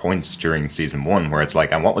theme of our points during season 1, where it's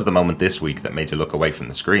like, and what was the moment this week that made you look away from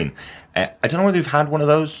the screen? I don't know whether you've had one of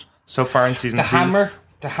those so far in season 2.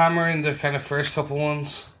 The hammer in the kind of first couple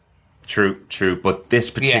ones. True. But this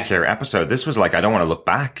particular episode, this was like, I don't want to look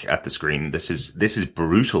back at the screen. This is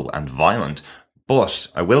brutal and violent. But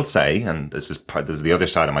I will say, and this is the other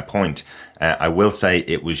side of my point, I will say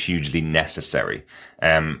it was hugely necessary,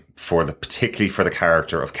 particularly for the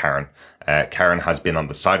character of Karen. Karen has been on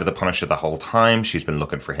the side of the Punisher the whole time. She's been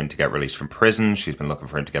looking for him to get released from prison. She's been looking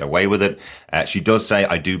for him to get away with it. She does say,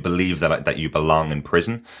 I do believe that you belong in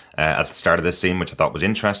prison, at the start of this scene, which I thought was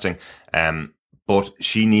interesting. But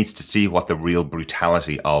she needs to see what the real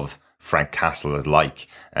brutality of Frank Castle is like.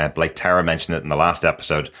 Blake Tara mentioned it in the last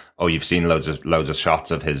episode. Oh, you've seen loads of shots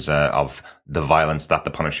of his of the violence that the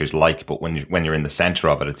Punisher's like, but when you're in the center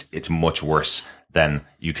of it, it's much worse than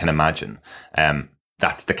you can imagine.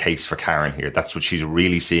 That's the case for Karen here. That's what she's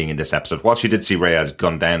really seeing in this episode. While she did see Reyes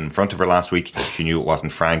gunned down in front of her last week, she knew it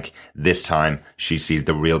wasn't Frank. This time, she sees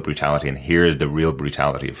the real brutality, and here's the real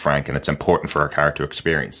brutality of Frank, and it's important for her character to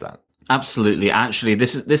experience that. Absolutely. Actually,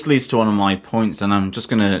 this leads to one of my points, and I'm just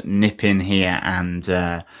going to nip in here and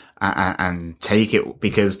take it,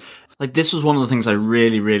 because like this was one of the things I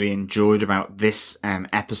really, really enjoyed about this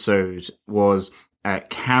episode was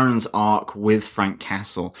Karen's arc with Frank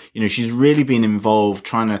Castle. You know, she's really been involved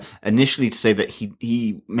trying to initially to say that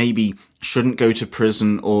he maybe shouldn't go to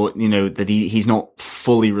prison, or, you know, that he's not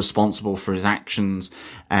fully responsible for his actions.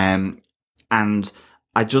 And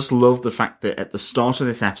I just love the fact that at the start of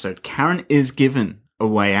this episode, Karen is given a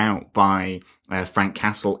way out by Frank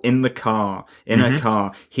Castle in the car, her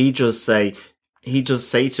car. He does say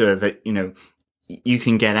to her that, you know, you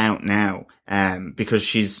can get out now, because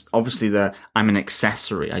she's obviously I'm an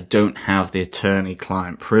accessory. I don't have the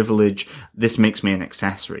attorney-client privilege. This makes me an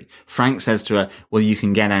accessory. Frank says to her, well, you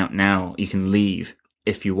can get out now. You can leave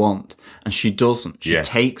if you want. And she doesn't. She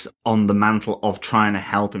takes on the mantle of trying to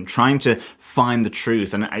help him, trying to find the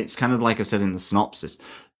truth. And it's kind of like I said in the synopsis.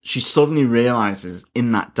 She suddenly realizes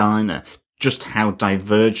in that diner just how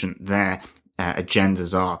divergent their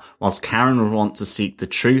agendas are. Whilst Karen would want to seek the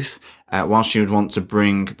truth, whilst she would want to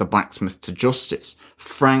bring the blacksmith to justice,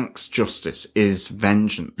 Frank's justice is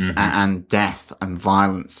vengeance and death and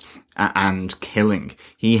violence and killing.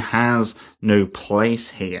 He has no place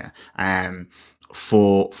here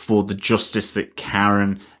for the justice that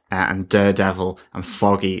Karen and Daredevil and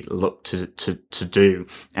Foggy look to do.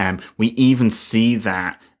 We even see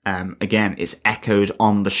that again, it's echoed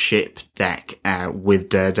on the ship deck with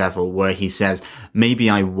Daredevil, where he says, maybe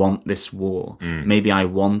I want this war. Maybe I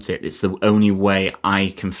want it. It's the only way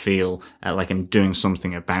I can feel like I'm doing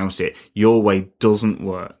something about it. Your way doesn't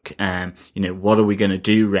work. You know, what are we going to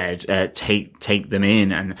do, Red? Take them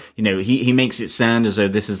in. And, you know, he makes it sound as though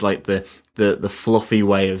this is like the fluffy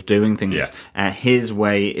way of doing things. His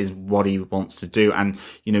way is what he wants to do. And,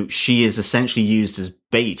 you know, she is essentially used as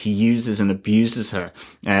bait. He uses and abuses her,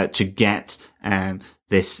 to get,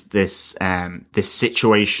 this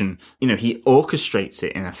situation. You know, he orchestrates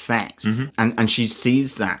it in effect. And she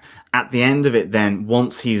sees that. At the end of it then,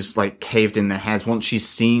 once he's like caved in their heads, once she's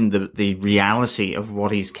seen the reality of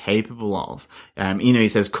what he's capable of, you know, he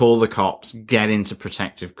says, call the cops, get into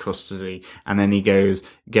protective custody. And then he goes,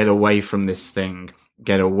 get away from this thing,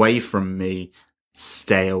 get away from me,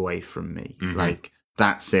 stay away from me. Like,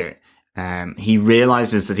 that's it. He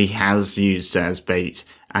realizes that he has used her as bait,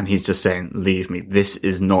 and he's just saying, leave me. This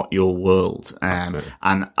is not your world. And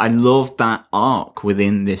I love that arc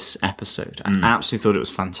within this episode. I absolutely thought it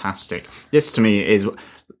was fantastic. This, to me, is,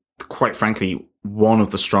 quite frankly, one of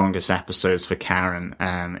the strongest episodes for Karen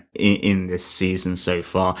in this season so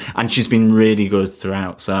far. And she's been really good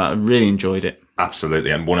throughout. So I really enjoyed it. Absolutely.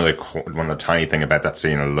 And one of the tiny thing about that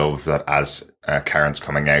scene, I love that as Karen's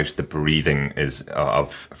coming out, the breathing is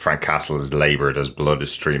of Frank Castle is laboured as blood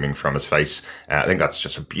is streaming from his face. I think that's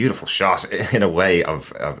just a beautiful shot in a way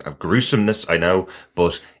of gruesomeness, I know,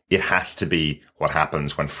 but it has to be what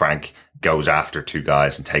happens when Frank goes after two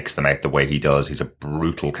guys and takes them out the way he does. He's a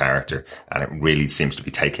brutal character, and it really seems to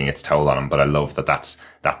be taking its toll on him. But I love that's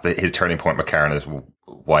his turning point with Karen is,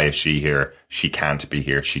 why is she here? She can't be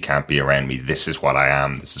here. She can't be around me. This is what I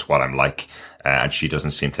am. This is what I'm like. And she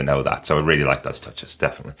doesn't seem to know that. So I really like those touches,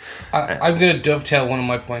 definitely. I'm going to dovetail one of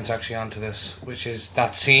my points actually onto this, which is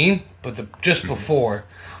that scene, but just before,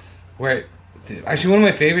 where actually one of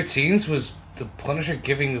my favourite scenes was the Punisher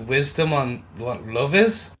giving the wisdom on what love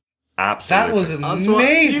is. Absolutely. That was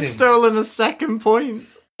amazing. You've stolen a second point.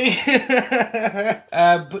 But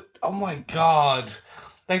oh my god,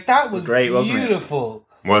 like that was great, beautiful,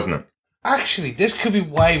 wasn't it? Actually, this could be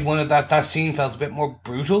why one of that scene felt a bit more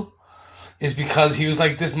brutal, is because he was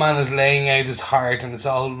like, this man is laying out his heart and it's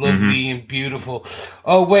all lovely and beautiful.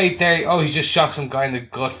 Oh wait, he's just shot some guy in the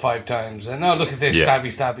gut 5 times, and oh look at this,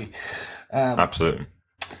 stabby. Absolutely.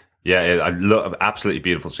 Yeah, I love absolutely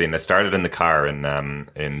beautiful scene. It started in the car in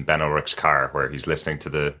Ben Ulrich's car, where he's listening to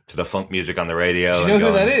the funk music on the radio. Do you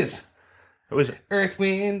know who that is? Who is it? Earth,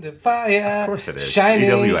 Wind and Fire. Of course it is.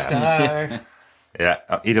 Shining EWF. Star. Yeah,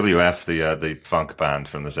 EWF, the funk band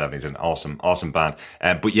from the 70s, an awesome band.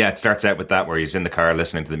 But yeah, it starts out with that, where he's in the car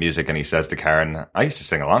listening to the music, and he says to Karen, I used to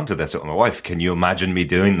sing along to this with my wife. Can you imagine me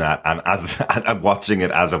doing that? And as I'm watching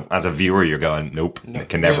it as a viewer, you're going, nope, I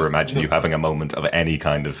can never imagine you having a moment of any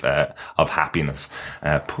kind of happiness.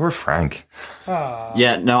 Poor Frank. Aww.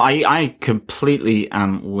 Yeah, no, I completely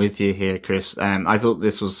am with you here, Chris. I thought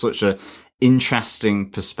this was such a interesting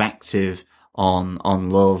perspective on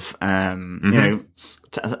love, you know,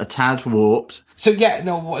 a tad warped. So yeah,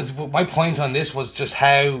 no, my point on this was just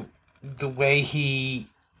how the way he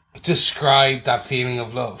described that feeling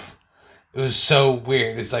of love. It was so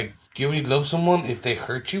weird. It's like, you only love someone if they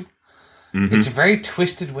hurt you. It's a very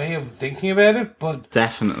twisted way of thinking about it, but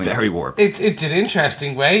definitely very warped. It's an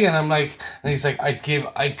interesting way, and I'm like, and he's like,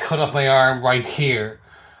 I cut off my arm right here.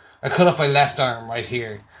 I cut off my left arm right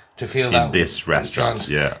here to feel that in this restaurant,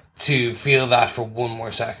 to feel that for one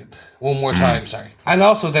more time, sorry. And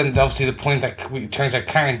also then obviously the point that it turns out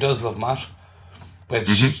Karen does love Matt, but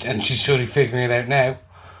she's totally figuring it out now,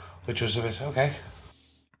 which was a bit okay.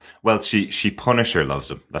 Well, she Punisher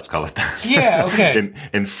loves him. Let's call it that. Yeah, okay.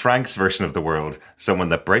 In Frank's version of the world, someone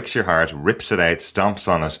that breaks your heart, rips it out, stomps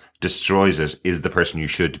on it, destroys it, is the person you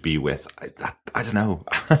should be with. I don't know.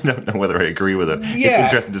 I don't know whether I agree with it. Yeah. It's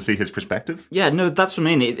interesting to see his perspective. Yeah, no, that's what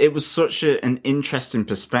I mean. It was such an interesting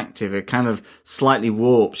perspective. It kind of slightly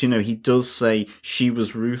warped. You know, he does say, she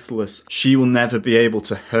was ruthless. She will never be able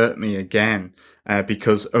to hurt me again,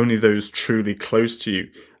 because only those truly close to you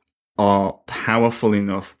are powerful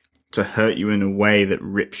enough to hurt you in a way that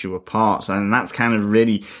rips you apart. And that's kind of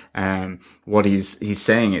really what he's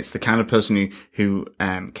saying. It's the kind of person who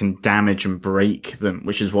can damage and break them,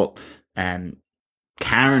 which is what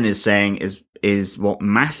Karen is saying is what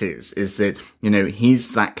Matt is that, you know,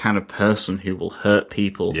 he's that kind of person who will hurt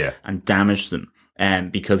people and damage them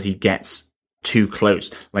because he gets too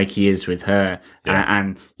close, like he is with her.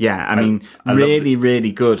 I mean,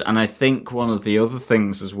 really good. And I think one of the other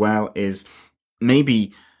things as well is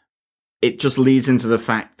maybe it just leads into the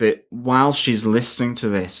fact that while she's listening to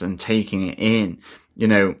this and taking it in, you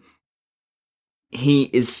know, he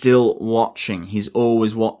is still watching. He's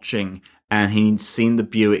always watching, and he's seen the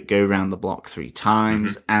Buick go around the block 3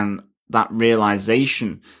 times, and that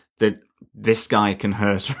realization that this guy can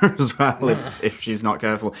hurt her as well if she's not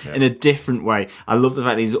careful in a different way. I love the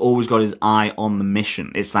fact that he's always got his eye on the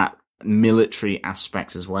mission. It's that military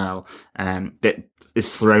aspect as well that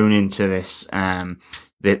is thrown into this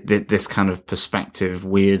this kind of perspective,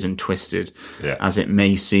 weird and twisted as it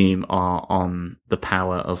may seem, on the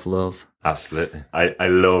power of love. Absolutely. I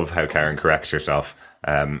love how Karen corrects herself.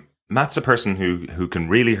 Matt's a person who can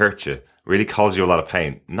really hurt you, really cause you a lot of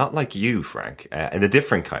pain. Not like you, Frank, in a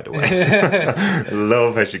different kind of way. I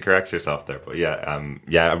love how she corrects herself there. But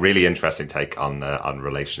a really interesting take on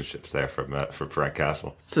relationships there from Frank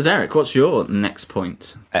Castle. So Derek, what's your next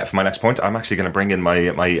point? For my next point, I'm actually going to bring in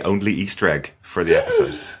my only Easter egg for the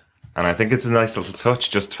episode. And I think it's a nice little touch,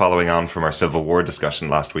 just following on from our Civil War discussion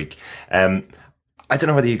last week. I don't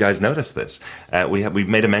know whether you guys noticed this. We've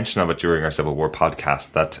made a mention of it during our Civil War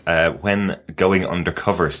podcast that when going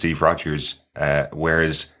undercover, Steve Rogers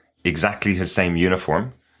wears exactly his same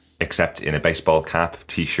uniform, except in a baseball cap,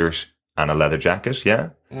 t-shirt, and a leather jacket.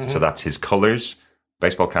 Yeah, so that's his colors: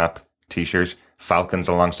 baseball cap, t-shirt. Falcon's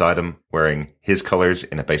alongside him, wearing his colors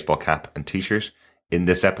in a baseball cap and t-shirt. In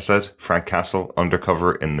this episode, Frank Castle,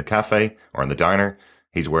 undercover in the cafe or in the diner,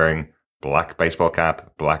 he's wearing black baseball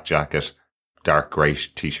cap, black jacket, dark grey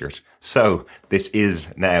t-shirt. So this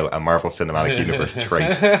is now a Marvel Cinematic Universe trait.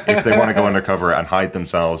 If they want to go undercover and hide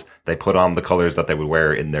themselves, they put on the colors that they would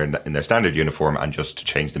wear in their standard uniform and just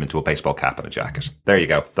change them into a baseball cap and a jacket. There you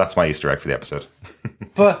go. That's my Easter egg for the episode.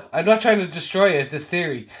 But I'm not trying to destroy it, this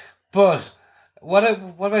theory. But what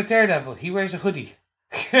about Daredevil? He wears a hoodie.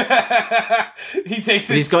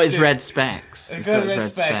 He's got his red specs. He's got his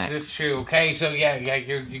red specs. It's true. Okay, so yeah,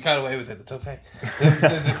 you got away with it. It's okay.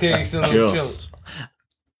 The theory still holds true.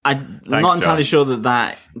 I'm not entirely sure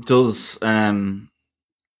that does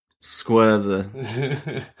square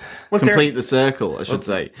the complete the circle. I should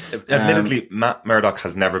say. Admittedly, Matt Murdock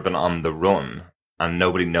has never been on the run. And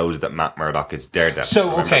nobody knows that Matt Murdock is Daredevil.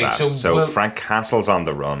 So Frank Castle's on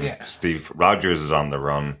the run. Yeah. Steve Rogers is on the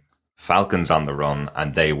run. Falcon's on the run,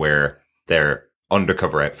 and they wear their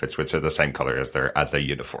undercover outfits, which are the same color as their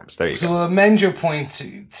uniforms. There you go. So we'll amend your point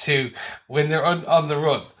to when they're on the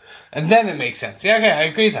run, and then it makes sense. Yeah, okay, I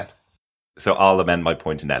agree then. So I'll amend my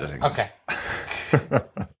point in editing. Okay.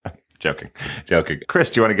 Joking.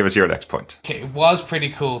 Chris, do you want to give us your next point? Okay, it was pretty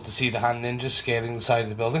cool to see the hand ninjas scaling the side of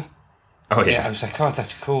the building. Oh yeah, I was like, oh,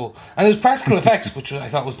 that's cool, and there's practical effects, which I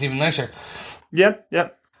thought was even nicer. Yeah.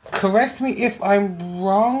 Correct me if I'm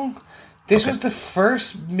wrong. This was the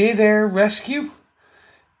first mid-air rescue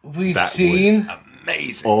we've seen. Was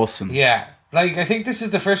amazing. Awesome. Yeah. Like, I think this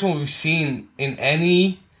is the first one we've seen in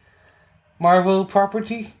any Marvel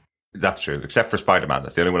property. That's true, except for Spider-Man.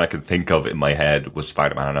 That's the only one I could think of in my head was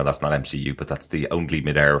Spider-Man. I know that's not MCU, but that's the only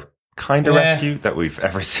mid-air kind of rescue that we've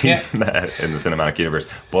ever seen in the cinematic universe.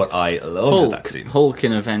 But I loved that scene. Hulk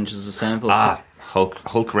in Avengers Assemble.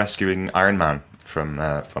 Hulk rescuing Iron Man from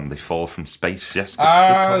the fall from space. Yes.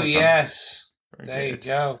 Yes. There you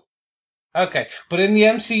go. Okay, but in the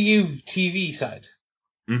MCU TV side,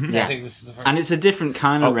 I think this is the first. And it's a different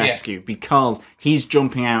kind of rescue because he's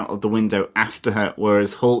jumping out of the window after her,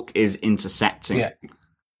 whereas Hulk is intercepting. Yeah.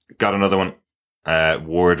 Got another one.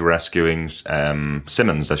 Ward rescuing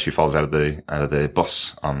Simmons as she falls out of the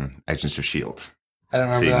bus on Agents of S.H.I.E.L.D. I don't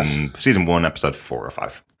remember Season 1, episode 4 or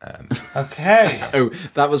 5. Okay. Oh,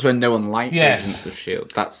 that was when no one liked Agents of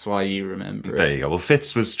S.H.I.E.L.D. That's why you remember it. There you go. Well,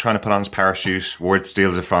 Fitz was trying to put on his parachute. Ward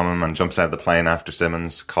steals it from him and jumps out of the plane after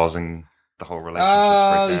Simmons, causing the whole relationship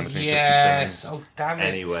to break down between Fitz and Simmons. Oh, damn it.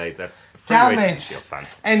 Anyway, that's... Damn it.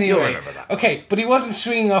 Anyway. You'll remember that. Okay, but he wasn't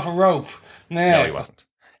swinging off a rope. No, he wasn't.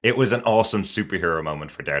 It was an awesome superhero moment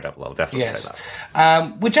for Daredevil. I'll definitely say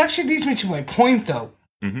that. Which actually leads me to my point, though.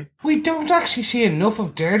 Mm-hmm. We don't actually see enough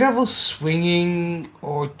of Daredevil swinging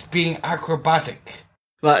or being acrobatic.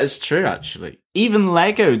 That is true, actually. Even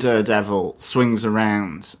Lego Daredevil swings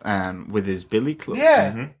around with his billy club.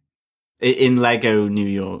 Yeah. Mm-hmm. In Lego New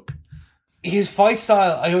York. His fight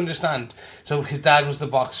style, I understand. So his dad was the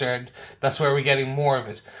boxer, and that's where we're getting more of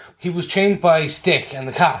it. He was trained by Stick and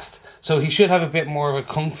the cast, so he should have a bit more of a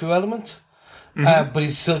kung fu element. But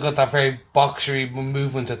he's still got that very boxery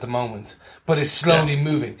movement at the moment. But it's slowly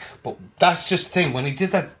moving. But that's just the thing. When he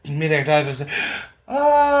did that mid-air dive, I was like,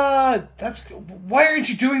 why aren't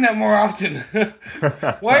you doing that more often?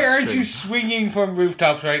 Why aren't you swinging from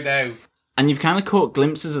rooftops right now? And you've kind of caught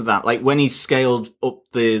glimpses of that. Like when he scaled up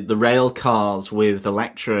the rail cars with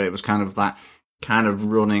Elektra, it was kind of that kind of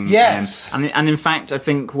running. Yes. And in fact, I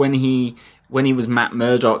think when he was Matt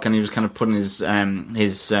Murdock and he was kind of putting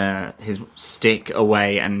his stick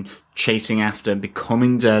away and chasing after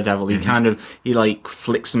becoming Daredevil, he like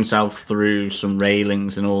flicks himself through some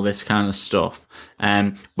railings and all this kind of stuff.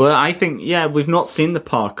 But I think, we've not seen the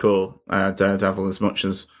parkour Daredevil as much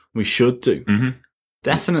as we should do. Mm-hmm.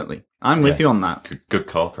 Definitely. I'm with you on that. Good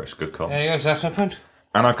call, Chris. Good call. There you go. So that's my point.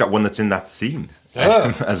 And I've got one that's in that scene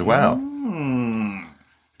as well.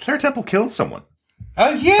 Claire Temple kills someone.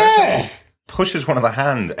 Oh, yeah! Pushes one of the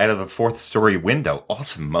hand out of a 4th-story window.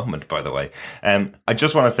 Awesome moment, by the way. I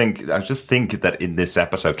just think that in this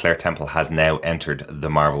episode, Claire Temple has now entered the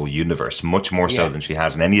Marvel universe, much more so than she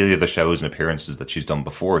has in any of the other shows and appearances that she's done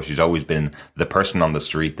before. She's always been the person on the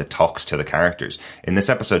street that talks to the characters. In this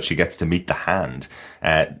episode, she gets to meet the hand.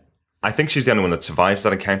 I think she's the only one that survives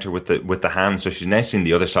that encounter with the hand. So she's now seen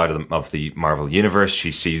the other side of the Marvel universe.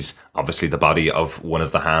 She sees obviously the body of one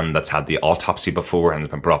of the hand that's had the autopsy before and has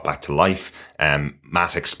been brought back to life.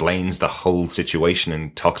 Matt explains the whole situation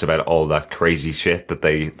and talks about all that crazy shit that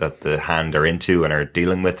the hand are into and are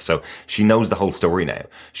dealing with. So she knows the whole story now.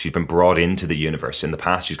 She's been brought into the universe. In the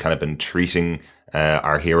past, she's kind of been treating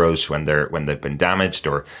our heroes when they've been damaged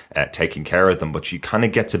or taking care of them, but she kind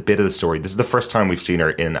of gets a bit of the story. This is the first time we've seen her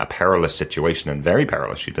in a perilous situation, and very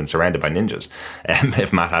perilous. She'd been surrounded by ninjas.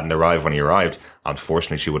 If Matt hadn't arrived when he arrived,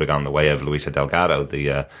 unfortunately, she would have gone the way of Luisa Delgado,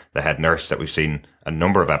 the head nurse that we've seen a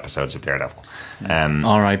number of episodes of Daredevil.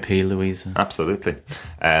 R.I.P. Louisa. Absolutely.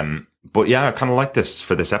 But yeah, I kind of like this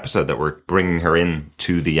for this episode that we're bringing her in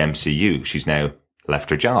to the MCU. She's now left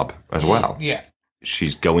her job as well. Yeah.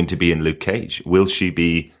 She's going to be in Luke Cage. Will she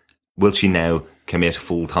now commit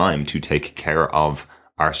full time to take care of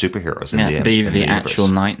our superheroes in the universe? actual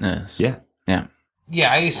night nurse? Yeah.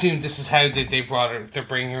 Yeah, I assume this is how they brought her, they're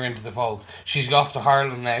bringing her into the fold. She's off to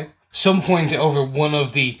Harlem now. Some point over one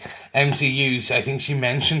of the MCUs, I think she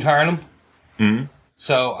mentioned Harlem. Mm-hmm.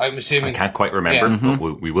 So I'm assuming... I can't quite remember,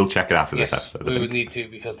 but we will check it after this episode. We would need to,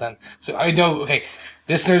 because then... So I know, okay,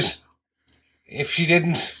 listeners, if she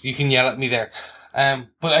didn't, you can yell at me there.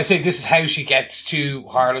 But I think this is how she gets to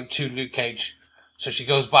Harlem, to Luke Cage. So she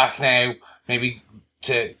goes back now, maybe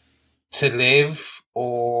to live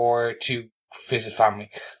or to visit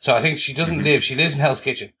family. So I think she doesn't live. She lives in Hell's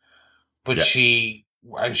Kitchen, but she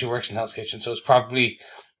works in Hell's Kitchen. So it's probably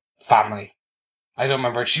family. I don't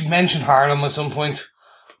remember. She mentioned Harlem at some point,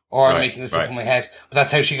 or I'm making this up in my head. But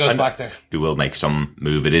that's how she goes back there. They will make some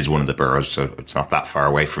move. It is one of the boroughs, so it's not that far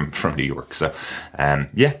away from New York. So,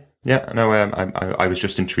 Yeah, no, I was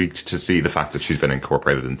just intrigued to see the fact that she's been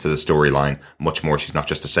incorporated into the storyline much more. She's not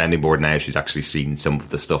just a sounding board now. She's actually seen some of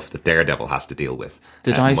the stuff that Daredevil has to deal with.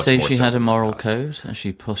 Did I say she had a moral code as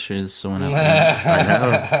she pushes someone else?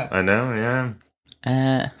 I know,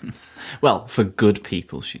 yeah. Well, for good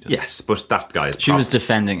people, she does. Yes, but that guy... She was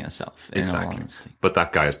defending herself, in exactly. all honesty. But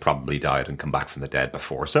that guy has probably died and come back from the dead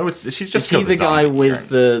before, so she's just... Is he the guy with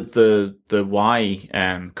the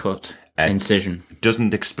Y cut incision?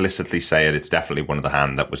 Doesn't explicitly say it. It's definitely one of the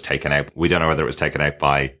hand that was taken out. We don't know whether it was taken out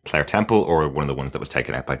by Claire Temple or one of the ones that was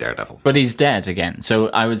taken out by Daredevil. But he's dead again. So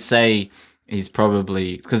I would say he's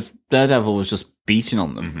probably... Because Daredevil was just beating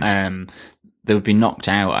on them. Mm-hmm. They would be knocked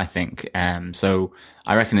out, I think. So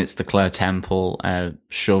I reckon it's the Claire Temple the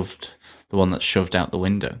one that's shoved out the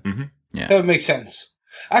window. Mm-hmm. Yeah, that would make sense.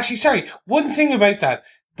 Actually, sorry, one thing about that.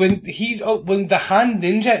 When the hand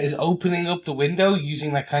ninja is opening up the window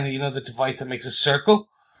using that kind of, the device that makes a circle.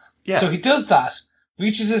 Yeah. So he does that,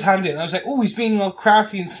 reaches his hand in, and I was like, oh, he's being all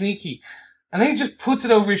crafty and sneaky. And then he just puts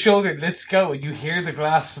it over his shoulder and lets go, and you hear the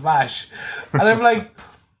glass smash. And I'm like,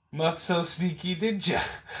 not so sneaky, did ya?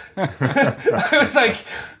 I was like,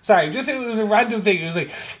 sorry, it was a random thing. It was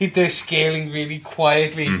like, they're scaling really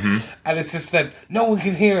quietly, and it's just that no one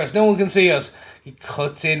can hear us, no one can see us. He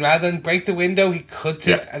cuts in, rather than break the window, he cuts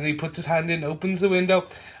it, and he puts his hand in, opens the window,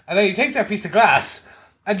 and then he takes that piece of glass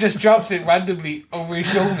and just drops it randomly over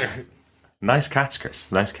his shoulder. Nice catch,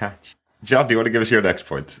 Chris. Nice catch. John, do you want to give us your next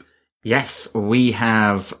point? Yes, we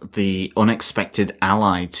have the unexpected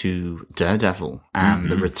ally to Daredevil and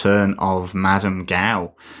the return of Madame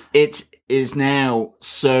Gao. It is now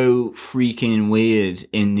so freaking weird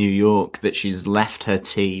in New York that she's left her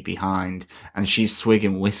tea behind and she's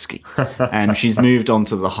swigging whiskey. She's moved on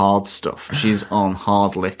to the hard stuff. She's on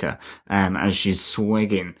hard liquor, and she's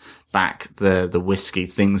swigging back the whiskey.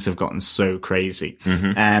 Things have gotten so crazy.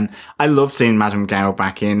 I love seeing Madame Gao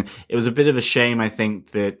back in. It was a bit of a shame, I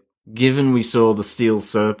think, that given we saw the steel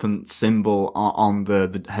serpent symbol on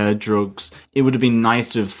her drugs, it would have been nice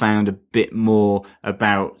to have found a bit more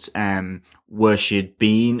about where she had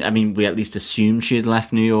been. I mean, we at least assumed she had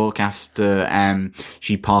left New York after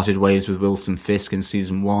she parted ways with Wilson Fisk in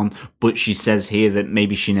season 1, but she says here that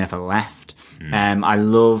maybe she never left. I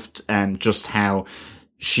loved just how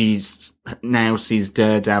she's now sees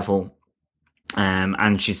Daredevil.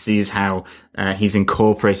 And she sees how he's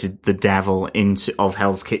incorporated the devil of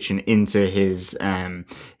Hell's Kitchen into his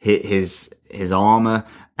armor,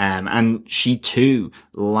 and she too,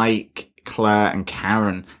 like Claire and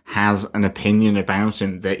Karen, has an opinion about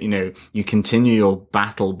him that, you continue your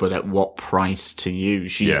battle, but at what price to you?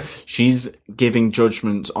 She's giving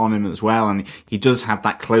judgment on him as well. And he does have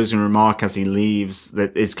that closing remark as he leaves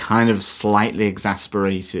that is kind of slightly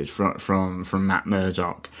exasperated from Matt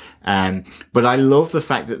Murdock. But I love the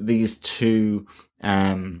fact that these two,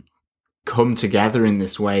 come together in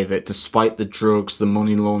this way that despite the drugs, the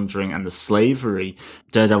money laundering and the slavery,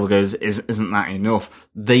 Daredevil goes, isn't that enough?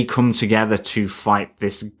 They come together to fight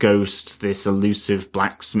this ghost, this elusive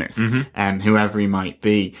blacksmith, whoever he might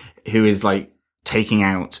be, who is like taking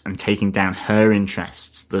out and taking down her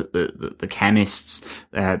interests, the chemists,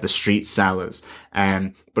 the street sellers.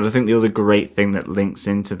 But I think the other great thing that links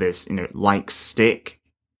into this, like Stick,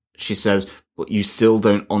 she says, but you still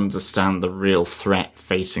don't understand the real threat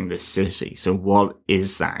facing this city. So what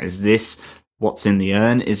is that? Is this what's in the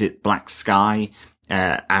urn? Is it Black Sky,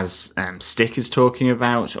 as Stick is talking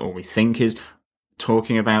about, or we think is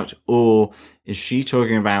talking about? Or is she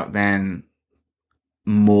talking about then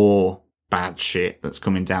more bad shit that's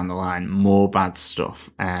coming down the line, more bad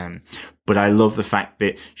stuff? But I love the fact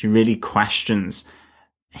that she really questions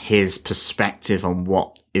his perspective on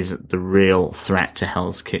what is the real threat to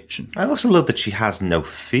Hell's Kitchen. I also love that she has no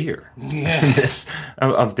fear in this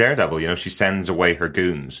of Daredevil. She sends away her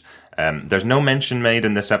goons. There's no mention made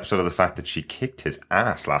in this episode of the fact that she kicked his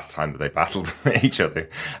ass last time that they battled each other.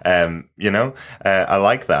 I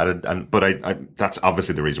like that. But that's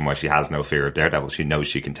obviously the reason why she has no fear of Daredevil. She knows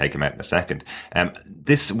she can take him out in a second.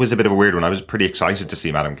 This was a bit of a weird one. I was pretty excited to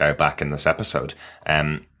see Madame Gao back in this episode.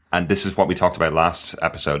 And this is what we talked about last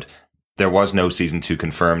episode. There was no season 2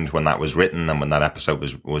 confirmed when that was written, and when that episode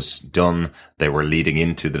was done, they were leading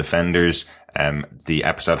into the Defenders. The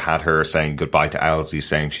episode had her saying goodbye to Owlsy,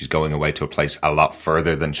 saying she's going away to a place a lot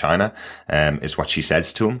further than China, is what she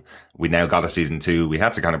says to him. We now got a season 2. We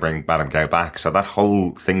had to kind of bring Madame Gao back. So that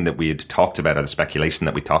whole thing that we had talked about, or the speculation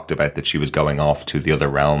that we talked about, that she was going off to the other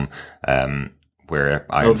realm, where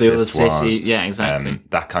Iron Fist was. City. Yeah, exactly.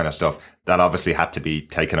 That kind of stuff. That obviously had to be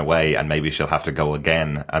taken away, and maybe she'll have to go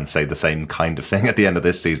again and say the same kind of thing at the end of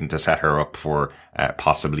this season to set her up for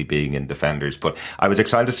possibly being in Defenders. But I was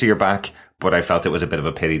excited to see her back, but I felt it was a bit of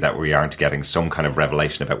a pity that we aren't getting some kind of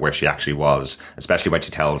revelation about where she actually was, especially when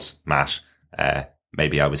she tells Matt,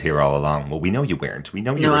 maybe I was here all along. Well, we know you weren't. We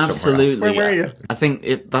know you were somewhere else. Where were you? I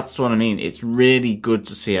think that's what I mean. It's really good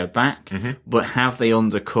to see her back, but have they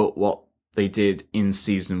undercut what they did in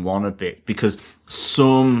season 1 a bit? Because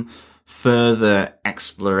some further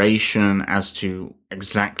exploration as to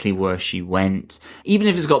exactly where she went, even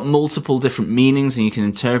if it's got multiple different meanings and you can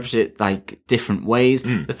interpret it like different ways,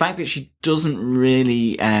 the fact that she doesn't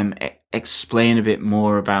really explain a bit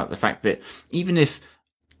more about the fact that even if,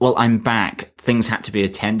 well, I'm back, things had to be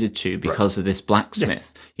attended to because of this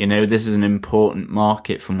blacksmith. Yeah. This is an important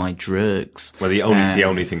market for my drugs. Well, the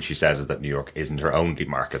only thing she says is that New York isn't her only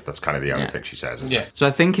market. That's kind of the only thing she says. Yeah. So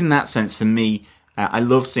I think in that sense, for me, I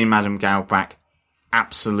loved seeing Madame Gao back.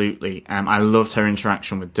 Absolutely. I loved her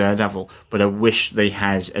interaction with Daredevil, but I wish they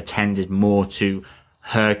had attended more to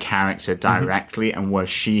her character directly and where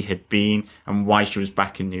she had been and why she was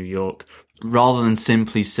back in New York, rather than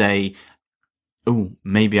simply say, oh,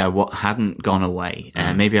 maybe I hadn't gone away.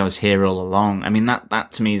 Maybe I was here all along. I mean,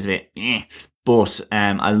 that to me is a bit, but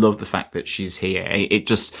I love the fact that she's here. It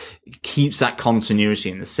just keeps that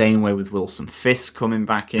continuity in the same way with Wilson Fisk coming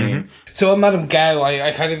back in. So on Madame Gao,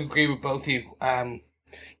 I kind of agree with both of you.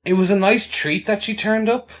 It was a nice treat that she turned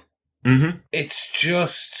up. It's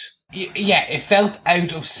just, it felt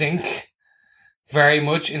out of sync very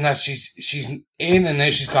much in that she's in and now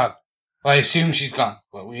she's gone. Well, I assume she's gone.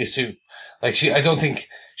 Well, we assume. I don't think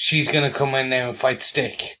she's gonna come in now and fight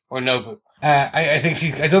Stick or Nobu. I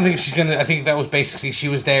think that was basically, she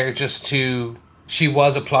was there she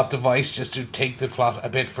was a plot device just to take the plot a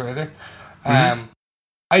bit further.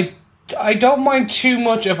 I don't mind too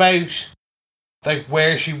much about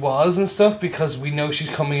where she was and stuff, because we know she's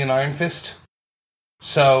coming in Iron Fist.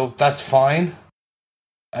 So that's fine.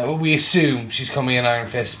 We assume she's coming in Iron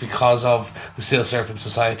Fist because of the Steel Serpent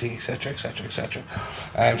Society, etc., etc.,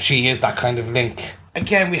 etc. She is that kind of link.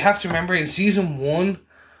 Again, we have to remember in season 1,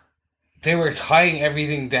 they were tying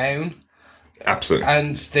everything down. Absolutely.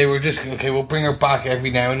 And they were just, okay, we'll bring her back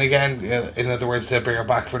every now and again. In other words, they'll bring her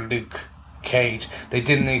back for Luke Cage. They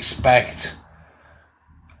didn't expect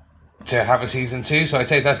to have a season 2, so I'd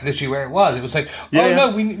say that's literally where it was. It was like,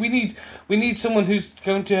 no, we need someone who's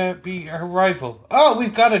going to be her rival. Oh,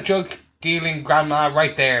 we've got a drug dealing grandma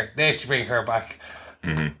right there. Let's bring her back.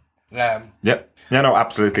 Yeah, no,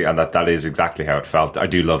 absolutely, and that is exactly how it felt. I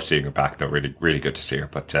do love seeing her back, though. Really, really good to see her.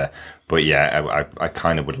 But yeah, I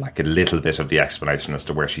kind of would like a little bit of the explanation as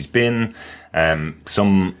to where she's been,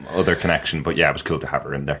 some other connection. But yeah, it was cool to have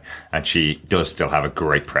her in there, and she does still have a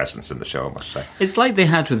great presence in the show, I must say. It's like they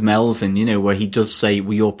had with Melvin, where he does say,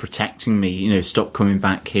 "Well, you're protecting me. Stop coming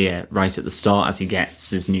back here." Right at the start, as he gets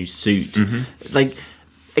his new suit,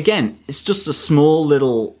 again, it's just a small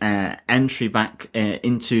little entry back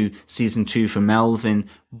into season 2 for Melvin,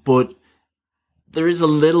 but there is a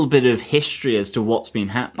little bit of history as to what's been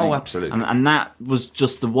happening. Oh, absolutely. And that was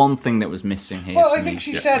just the one thing that was missing here. Well, I think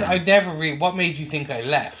she said, "I never what made you think I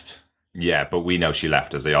left?" Yeah, but we know she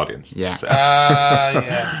left as the audience. Yeah. So.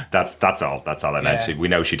 Yeah. That's all. That's all I meant. We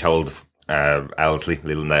know she told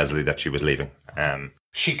little Leslie, that she was leaving.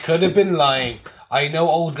 She could have been lying. I know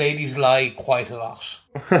old ladies lie quite a lot.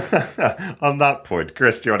 On that point,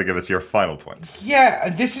 Chris, do you want to give us your final point? Yeah,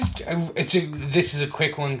 this is a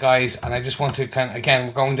quick one, guys, and I just want to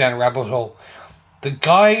we're going down a rabbit hole. The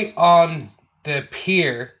guy on the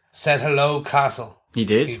pier said hello, Castle. He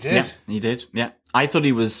did. Yeah, he did. Yeah. I thought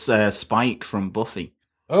he was Spike from Buffy.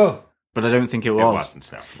 Oh. But I don't think it was. It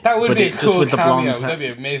wasn't, no. That would be a cool cameo. The That'd be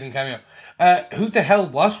an amazing cameo. Who the hell?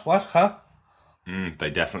 What? Huh? They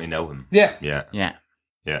definitely know him. Yeah.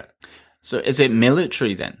 Yeah. So is it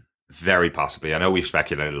military then? Very possibly. I know we've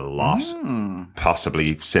speculated a lot.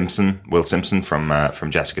 Possibly Will Simpson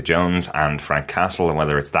from Jessica Jones and Frank Castle, and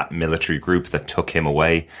whether it's that military group that took him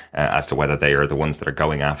away, as to whether they are the ones that are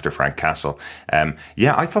going after Frank Castle.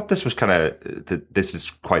 I thought this was this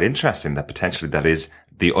is quite interesting, that potentially that is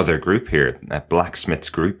the other group here, Blacksmith's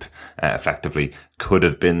group, effectively could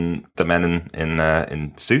have been the men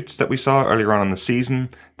in suits that we saw earlier on in the season.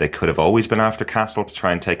 They could have always been after Castle to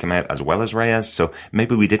try and take him out, as well as Reyes. So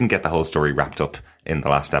maybe we didn't get the whole story wrapped up in the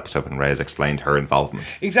last episode when Reyes explained her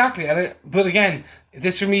involvement. Exactly, but again,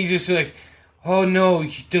 this for me is just like, oh no,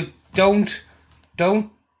 don't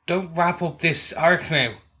wrap up this arc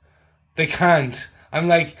now. They can't. I'm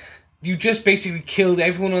like, you just basically killed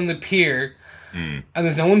everyone on the pier. And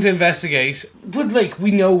there's no one to investigate. But,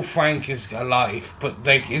 we know Frank is alive. But,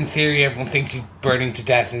 in theory, everyone thinks he's burning to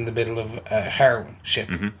death in the middle of a heroin ship.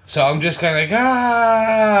 Mm-hmm. So I'm just kind of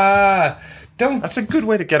don't... That's a good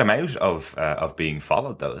way to get him out of being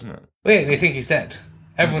followed, though, isn't it? Wait, they think he's dead.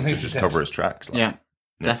 Everyone thinks he's dead. Cover his tracks. Yeah,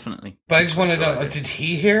 definitely. But I just want to know, did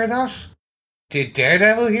he hear that? Did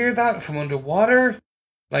Daredevil hear that from underwater?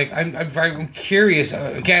 I'm curious.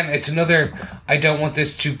 Again, it's another. I don't want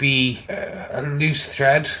this to be a loose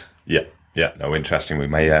thread. Yeah. No, interesting. We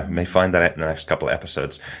may find that out in the next couple of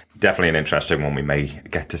episodes. Definitely an interesting one. We may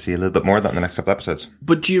get to see a little bit more of that in the next couple of episodes.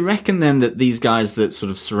 But do you reckon then that these guys that sort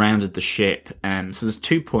of surrounded the ship? So there's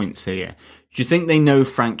 2 points here. Do you think they know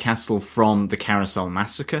Frank Castle from the Carousel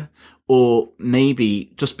Massacre, or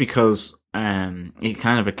maybe just because? It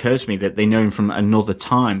kind of occurred to me that they know him from another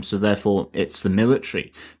time, so therefore it's the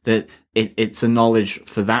military, that it's a knowledge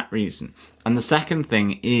for that reason. And the second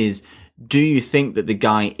thing is, do you think that the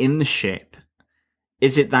guy in the ship,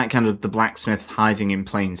 is it that kind of the blacksmith hiding in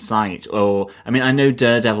plain sight? Or, I mean, I know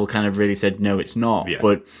Daredevil kind of really said, no, it's not,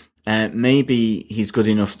 but maybe he's good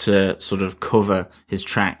enough to sort of cover his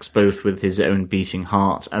tracks, both with his own beating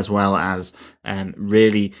heart, as well as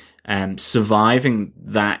really surviving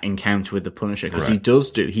that encounter with the Punisher, because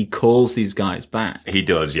he calls these guys back. He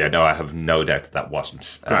does, yeah. No, I have no doubt that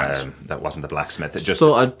wasn't the blacksmith. Just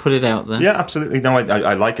thought I'd put it out there. Yeah, absolutely. No,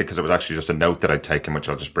 I like it because it was actually just a note that I'd taken, which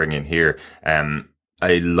I'll just bring in here.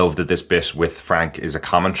 I love that this bit with Frank is a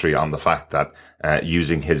commentary on the fact that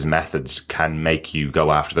using his methods can make you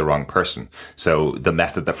go after the wrong person. So the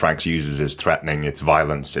method that Frank uses is threatening, it's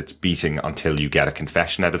violence, it's beating until you get a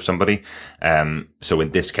confession out of somebody. So in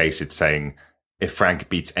this case, it's saying if Frank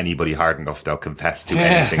beats anybody hard enough, they'll confess to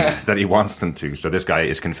anything that he wants them to. So this guy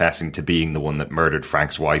is confessing to being the one that murdered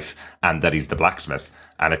Frank's wife and that he's the blacksmith.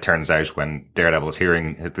 And it turns out when Daredevil is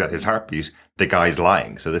hearing his heartbeat, the guy's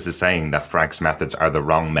lying. So this is saying that Frank's methods are the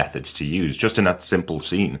wrong methods to use. Just in that simple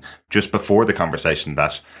scene, just before the conversation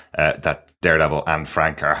that Daredevil and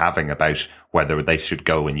Frank are having about whether they should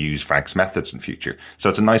go and use Frank's methods in future. So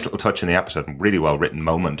it's a nice little touch in the episode, and really well written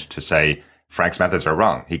moment to say Frank's methods are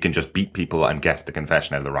wrong. He can just beat people and get the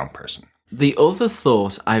confession out of the wrong person. The other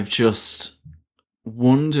thought I've just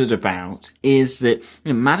wondered about is that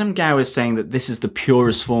Madame Gao is saying that this is the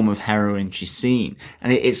purest form of heroin she's seen,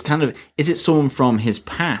 and it's kind of, is it someone from his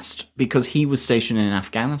past, because he was stationed in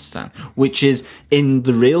Afghanistan, which is in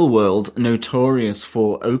the real world notorious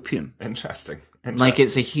for opium. Interesting.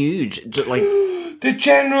 It's a huge the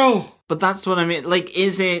general. But that's what I mean.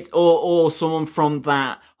 Is it or someone from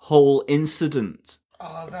that whole incident?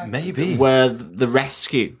 Oh, that's maybe where the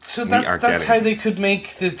rescue. So that's how they could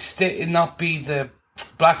make the stick not be the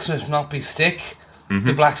blacksmith, not be Stick. Mm-hmm.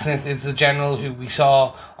 The blacksmith is the general who we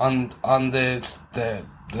saw on the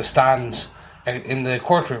stand in the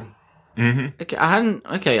courtroom.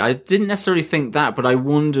 Mm-hmm. Okay, I didn't necessarily think that, but I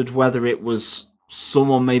wondered whether it was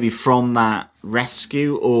someone maybe from that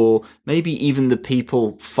rescue, or maybe even the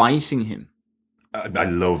people fighting him. I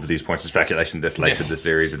love these points of speculation this late in the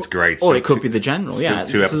series. It's great. Or it could be the general. Yeah,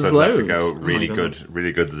 two episodes left to go. Really good.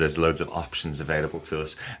 Really good. There's loads of options available to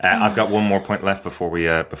us. I've got one more point left before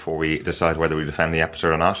we decide whether we defend the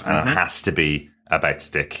episode or not, and it has to be about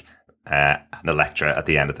Stick and Elektra at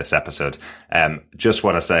the end of this episode. Just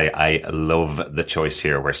want to say I love the choice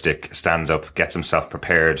here where Stick stands up, gets himself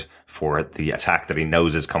prepared for the attack that he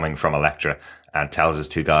knows is coming from Elektra, and tells his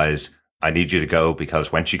two guys, I need you to go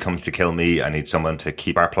because when she comes to kill me, I need someone to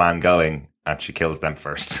keep our plan going. And she kills them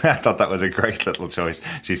first. I thought that was a great little choice.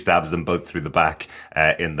 She stabs them both through the back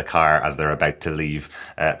in the car as they're about to leave.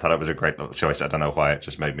 Thought it was a great little choice. I don't know why, it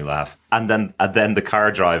just made me laugh. And then the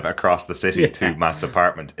car drive across the city to Matt's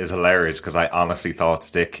apartment is hilarious because I honestly thought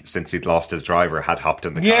Stick, since he'd lost his driver, had hopped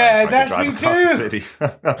in the car and tried to drive across the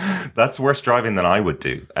city. That's worse driving than I would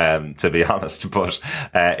do, to be honest. But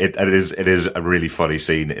it is a really funny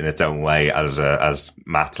scene in its own way as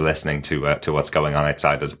Matt's listening to what's going on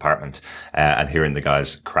outside his apartment. And hearing the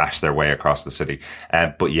guys crash their way across the city.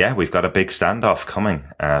 But yeah, we've got a big standoff coming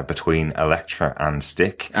between Elektra and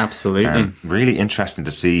Stick. Absolutely. Really interesting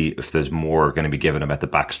to see if there's more going to be given about the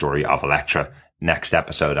backstory of Elektra next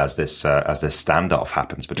episode as this standoff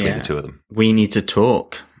happens between the two of them. We need to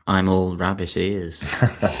talk. I'm all rabbit ears.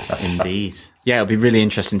 Indeed. Yeah, it'll be really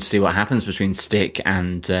interesting to see what happens between Stick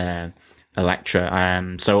and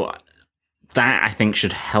Elektra. So that, I think,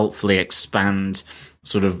 should helpfully expand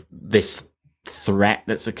sort of this threat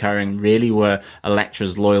that's occurring, really, where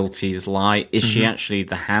Elektra's loyalties lie. Is she actually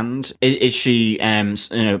the Hand? Is she,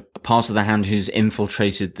 part of the Hand who's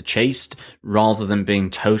infiltrated the Chaste rather than being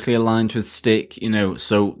totally aligned with Stick?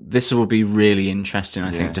 So this will be really interesting, I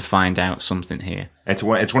think, to find out something here. It's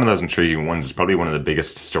one of those intriguing ones. It's probably one of the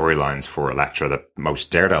biggest storylines for Elektra that most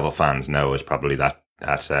Daredevil fans know is probably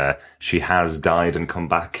that she has died and come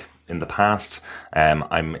back in the past.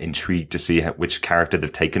 I'm intrigued to see which character they've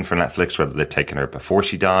taken for Netflix, whether they've taken her before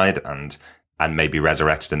she died and maybe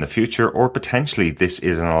resurrected in the future, or potentially this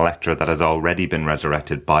is an Elektra that has already been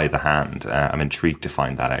resurrected by the Hand. I'm intrigued to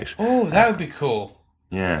find that out. Oh, that would be cool.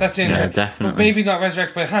 Yeah. That's interesting. Yeah, definitely. But maybe not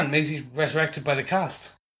resurrected by the Hand, maybe resurrected by the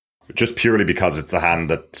cast. Just purely because it's the Hand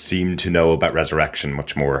that seem to know about resurrection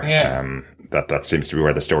much more. Yeah. That seems to be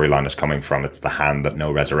where the storyline is coming from. It's the Hand that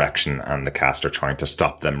know resurrection, and the cast are trying to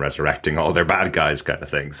stop them resurrecting all their bad guys, kind of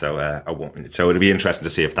thing. So, so it'll be interesting to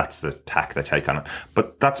see if that's the tack they take on it.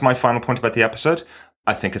 But that's my final point about the episode.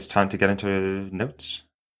 I think it's time to get into notes.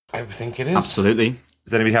 I think it is. Absolutely.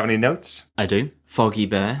 Does anybody have any notes? I do. Foggy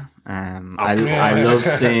Bear. I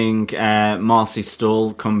loved seeing Marcy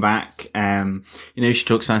Stoll come back. She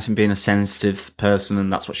talks about him being a sensitive person,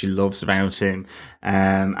 and that's what she loves about him.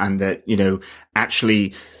 And that,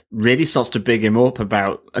 actually really starts to big him up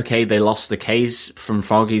about, okay, they lost the case. From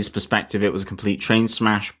Foggy's perspective, it was a complete train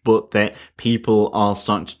smash, but that people are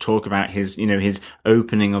starting to talk about his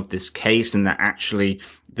opening of this case, and that actually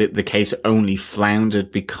the case only floundered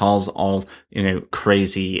because of,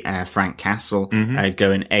 crazy Frank Castle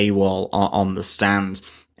going AWOL on the stand.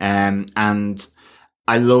 And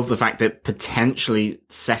I love the fact that potentially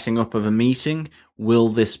setting up of a meeting, will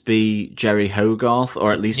this be Jerry Hogarth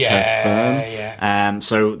or at least her firm? Yeah.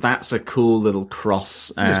 So that's a cool little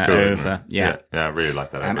cross over. Yeah, I really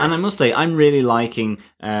like that idea. And I must say, I'm really liking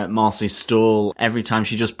Marcy Stoll every time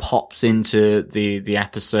she just pops into the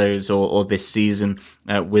episodes or this season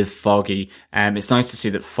with Foggy. It's nice to see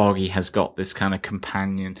that Foggy has got this kind of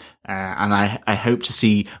companion, and I hope to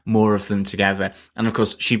see more of them together. And of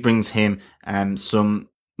course, she brings him some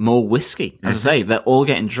more whiskey. As I say, they're all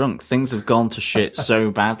getting drunk. Things have gone to shit so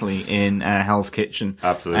badly in Hell's Kitchen.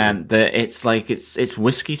 Absolutely. That it's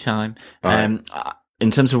whiskey time. In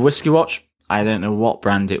terms of Whiskey Watch, I don't know what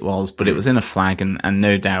brand it was, but it was in a flag, and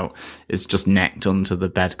no doubt it's just necked under the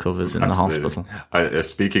bed covers in the hospital.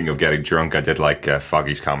 Speaking of getting drunk, I did like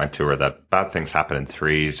Foggy's comment to her that bad things happen in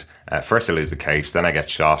threes. First I lose the case, then I get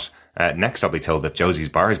shot. Next I'll be told that Josie's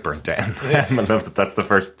bar is burnt down. I love that that's the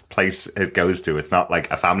first place it goes to. It's not like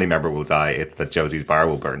a family member will die, it's that Josie's bar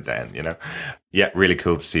will burn down, Yeah, really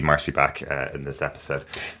cool to see Marcy back in this episode.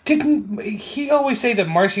 Didn't he always say that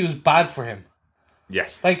Marcy was bad for him?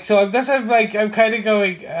 Yes. So that's what I'm kind of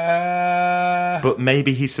going, But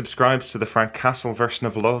maybe he subscribes to the Frank Castle version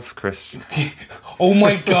of love, Chris. Oh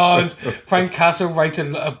my God. Frank Castle writes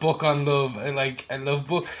a book on love, like a love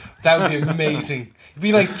book. That would be amazing. It'd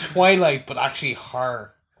be like Twilight, but actually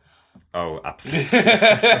horror. Oh, absolutely.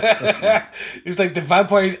 It's like the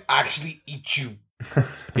vampires actually eat you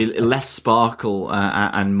Be less sparkle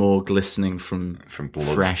and more glistening from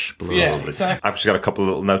blood. Fresh blood. Yeah, exactly. I've just got a couple of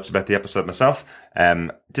little notes about the episode myself.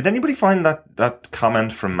 Did anybody find that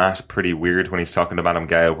comment from Matt pretty weird when he's talking to Madame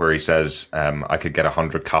Gao, where he says, I could get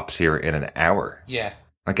 100 cops here in an hour? Yeah.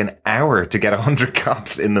 Like an hour to get 100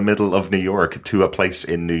 cops in the middle of New York to a place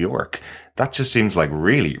in New York. That just seems like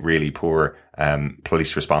really, really poor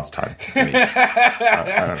police response time to me.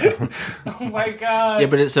 I don't know. Oh my God. Yeah,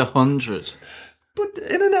 but it's 100. But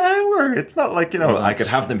in an hour, it's not like, I could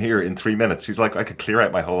have them here in 3 minutes. She's like, I could clear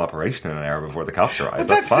out my whole operation in an hour before the cops arrive. But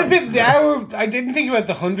that's fine. a bit, the hour, I didn't think about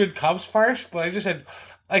the 100 cops part, but I just said,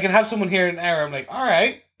 I can have someone here in an hour. I'm like, all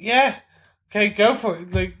right, yeah, okay, go for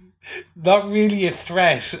it. Like, not really a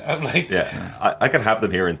threat. I'm like... Yeah, I could have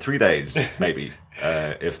them here in 3 days, maybe,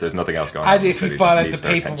 if there's nothing else going on. And if you file out the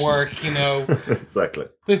paperwork, Exactly.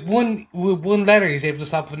 With one letter, he's able to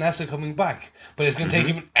stop Vanessa coming back. But it's going to take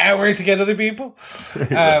him an hour to get other people.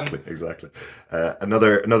 Exactly.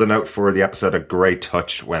 Another note for the episode, a great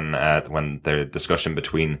touch when the discussion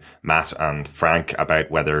between Matt and Frank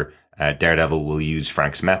about whether Daredevil will use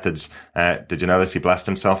Frank's methods. Did you notice he blessed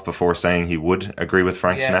himself before saying he would agree with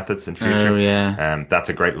Frank's methods in future? Oh, yeah. That's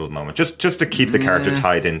a great little moment. Just to keep the character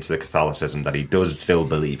tied into the Catholicism that he does still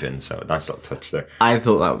believe in. So a nice little touch there. I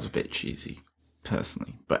thought that was a bit cheesy,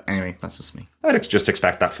 personally. But anyway, that's just me. I'd just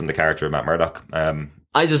expect that from the character of Matt Murdock.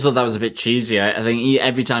 I just thought that was a bit cheesy. I think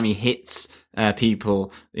every time he hits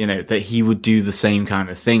people, that he would do the same kind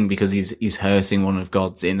of thing because he's hurting one of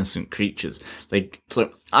God's innocent creatures.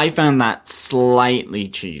 So I found that slightly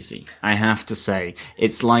cheesy, I have to say.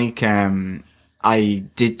 It's like, I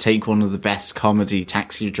did take one of the best comedy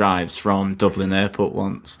taxi drives from Dublin Airport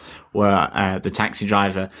once, where the taxi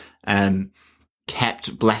driver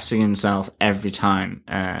kept blessing himself every time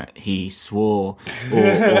he swore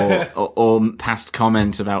or passed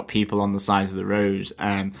comment about people on the side of the road.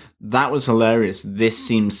 That was hilarious. This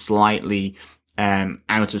seems slightly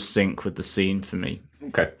out of sync with the scene for me.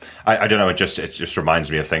 Okay. I don't know, it just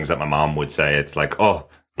reminds me of things that my mom would say. It's like, oh,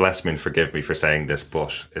 bless me and forgive me for saying this,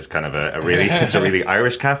 but it's kind of it's a really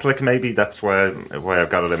Irish Catholic, maybe. That's why I've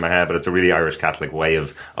got it in my head, but it's a really Irish Catholic way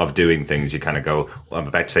of doing things. You kind of go, well, I'm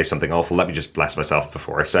about to say something awful, let me just bless myself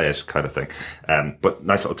before I say it, kind of thing. But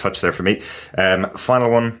nice little touch there for me. Final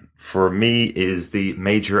one for me is the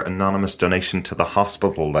major anonymous donation to the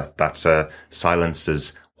hospital that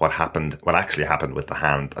silences what actually happened with the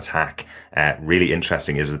Hand attack. Really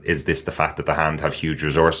interesting is this the fact that the Hand have huge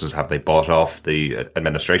resources? Have they bought off the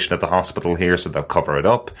administration of the hospital here so they'll cover it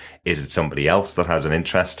up? Is it somebody else that has an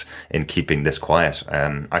interest in keeping this quiet?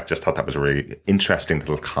 I just thought that was a really interesting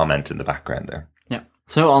little comment in the background there. Yeah.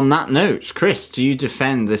 So on that note, Chris, do you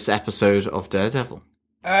defend this episode of Daredevil?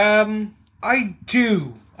 I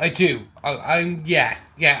do. I do.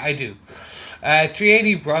 I do.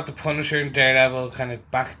 380 brought the Punisher and Daredevil kind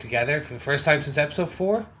of back together for the first time since episode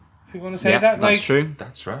 4, if you want to say that. That's true.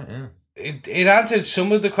 That's right, yeah. It answered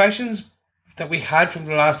some of the questions that we had from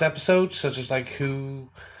the last episode, such as who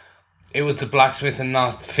it was the blacksmith and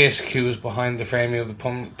not Fisk who was behind the framing of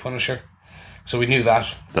the Punisher. So we knew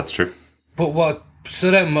that. That's true. But what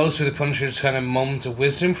stood out most were the Punisher's kind of moments of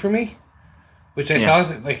wisdom for me, which I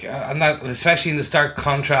thought, and that especially in the stark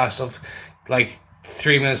contrast of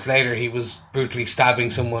 3 minutes later, he was brutally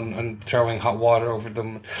stabbing someone and throwing hot water over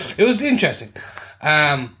them. It was interesting.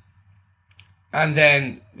 And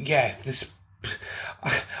then, this...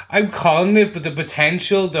 I'm calling it, but the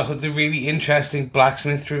potential, the really interesting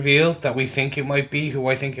blacksmith reveal that we think it might be, who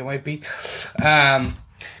I think it might be.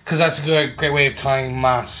 Because that's a great way of tying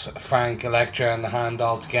Matt, Frank, Elektra, and the Hand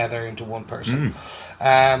all together into one person.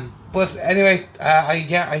 But anyway,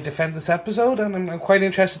 I defend this episode, and I'm quite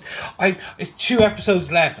interested. It's 2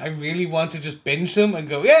 episodes left. I really want to just binge them and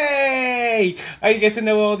go, yay! I get to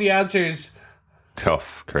know all the answers.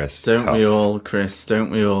 Tough, Chris. Don't we all, Chris?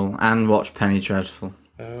 Don't we all? And watch Penny Dreadful.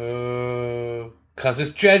 Oh, because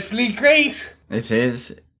it's dreadfully great. It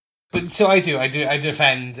is. But so I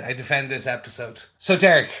defend this episode. So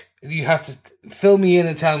Derek, you have to fill me in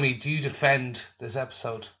and tell me, do you defend this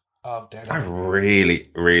episode of Daredevil? I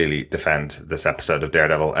really, really defend this episode of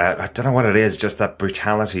Daredevil. I don't know what it is, just that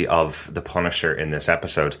brutality of the Punisher in this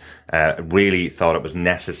episode. Really thought it was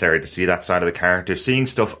necessary to see that side of the character. Seeing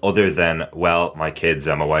stuff other than, well, my kids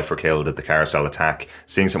and my wife were killed at the carousel attack.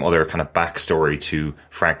 Seeing some other kind of backstory to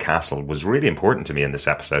Frank Castle was really important to me in this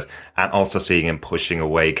episode. And also seeing him pushing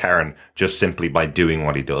away Karen just simply by doing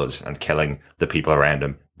what he does and killing the people around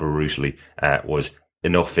him brutally was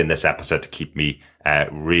enough in this episode to keep me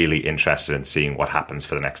really interested in seeing what happens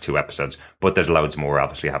for the next 2 episodes. But there's loads more.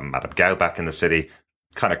 Obviously, having Madame Gao back in the city,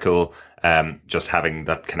 kind of cool. Just having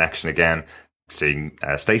that connection again. seeing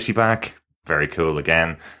Stacy back, very cool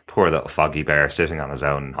again. Poor little Foggy Bear sitting on his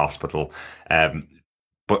own in hospital.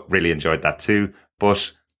 But really enjoyed that too.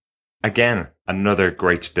 But again, another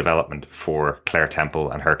great development for Claire Temple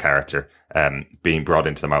and her character, being brought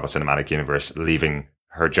into the Marvel Cinematic Universe, leaving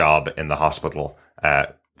her job in the hospital.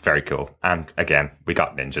 Very cool. And again, we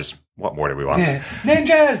got ninjas. What more do we want? Yeah.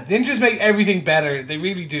 Ninjas make everything better. They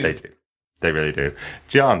really do. They do. They really do.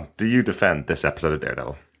 John, do you defend this episode of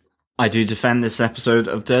Daredevil? I do defend this episode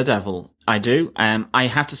of Daredevil. I do. I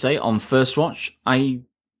have to say, on first watch, I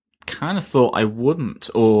kind of thought I wouldn't,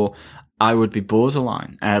 or I would be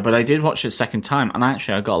borderline. But I did watch it a second time, and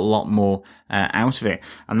actually I got a lot more out of it.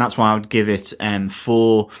 And that's why I would give it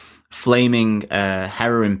 4 flaming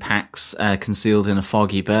heroin packs concealed in a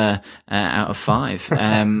foggy bear out of 5.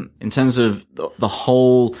 In terms of the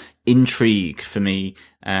whole intrigue for me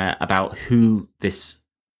about who this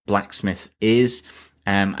blacksmith is.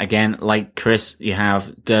 Again, like Chris, you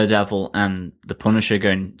have Daredevil and the Punisher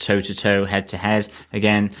going toe to toe, head to head.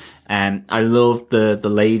 Again, I love the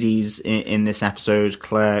ladies in this episode,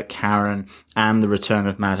 Claire, Karen, and the return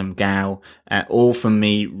of Madame Gao. All from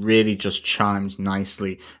me really just chimed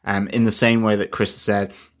nicely. In the same way that Chris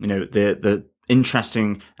said, the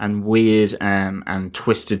interesting and weird and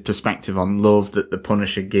twisted perspective on love that the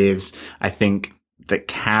Punisher gives. I think that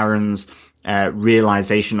Karen's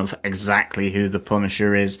realization of exactly who the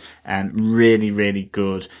Punisher is, really, really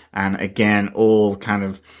good. And again, all kind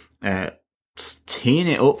of teeing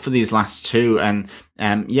it up for these last 2. And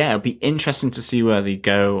it'll be interesting to see where they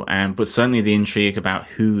go. But certainly the intrigue about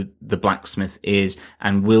who the blacksmith is,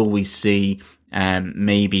 and will we see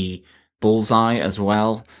maybe Bullseye as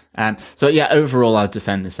well. Overall, I'll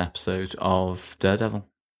defend this episode of Daredevil.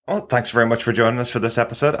 Well, thanks very much for joining us for this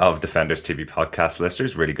episode of Defenders TV Podcast,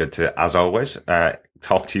 listeners. Really good to, as always,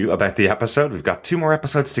 talk to you about the episode. We've got 2 more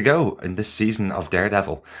episodes to go in this season of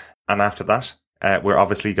Daredevil. And after that, we're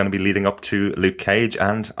obviously going to be leading up to Luke Cage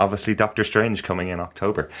and obviously Doctor Strange coming in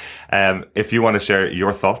October. If you want to share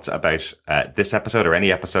your thoughts about this episode or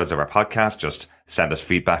any episodes of our podcast, just send us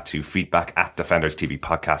feedback to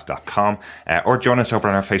feedback@defenderstvpodcast.com, or join us over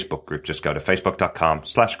on our Facebook group. Just go to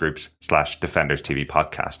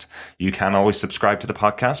facebook.com/groups/defenderstvpodcast. You can always subscribe to the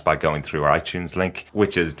podcast by going through our iTunes link,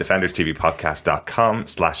 which is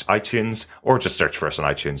defenderstvpodcast.com/iTunes, or just search for us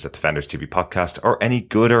on iTunes at Defenders TV Podcast, or any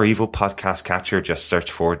good or evil podcast catcher. Just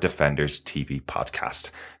search for Defenders TV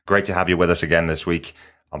Podcast. Great to have you with us again this week.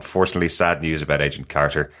 Unfortunately, sad news about Agent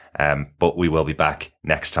Carter, but we will be back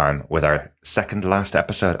next time with our second last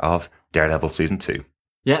episode of Daredevil Season 2.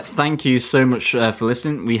 Yeah, thank you so much for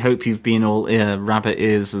listening. We hope you've been all rabbit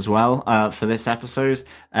ears as well for this episode.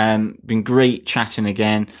 Been great chatting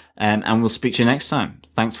again, and we'll speak to you next time.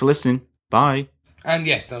 Thanks for listening. Bye. And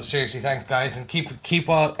seriously, thanks guys, and keep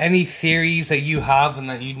all any theories that you have and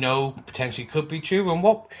that you know potentially could be true. And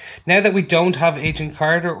now that we don't have Agent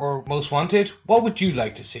Carter or Most Wanted, what would you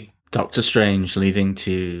like to see? Doctor Strange leading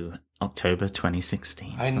to October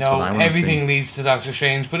 2016. I know everything leads to Doctor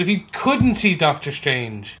Strange, but if you couldn't see Doctor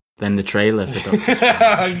Strange, then the trailer for Doctor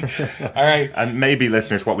Strange. All right. And maybe,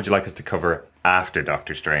 listeners, what would you like us to cover after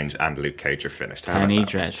Doctor Strange and Luke Cage are finished? Penny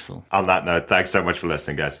Dreadful. On that note, thanks so much for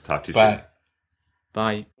listening, guys. Talk to you soon.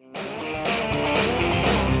 Bye.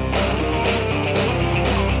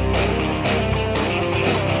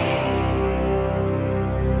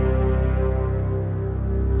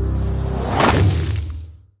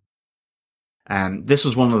 This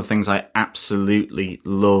was one of the things I absolutely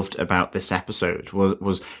loved about this episode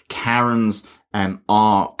was Karen's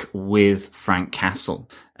arc with Frank Castle.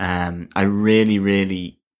 I really,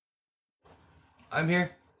 really... I'm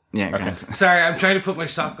here. Yeah, okay. Sorry, I'm trying to put my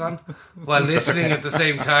sock on while listening at the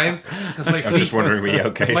same time because my feet. I'm just wondering, were you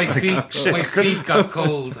okay? My feet got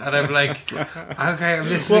cold, and I'm like, okay, I'm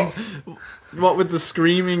listening. What with the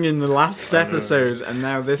screaming in the last episode, and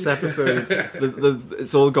now this episode,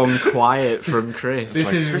 it's all gone quiet from Chris.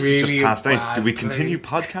 This is Chris really just passed out. bad Do we place. continue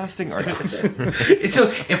podcasting or not?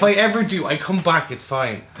 If I ever do, I come back. It's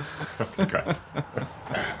fine. Great.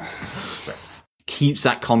 Keeps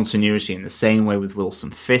that continuity in the same way with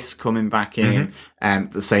Wilson Fisk coming back in,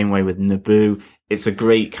 the same way with Naboo. It's a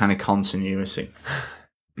great kind of continuity.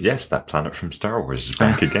 Yes, that planet from Star Wars is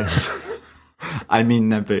back again. I mean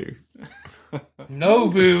Naboo.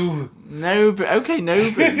 Nobu. Okay,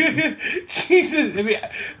 Nobu. Jesus,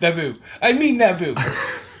 Naboo. I mean Naboo.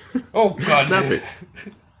 Oh God. Naboo.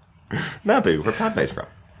 Naboo, where Padme's from.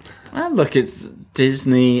 Well, look, it's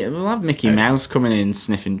Disney. We'll have Mickey Mouse coming in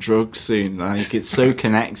sniffing drugs soon. Like, it's so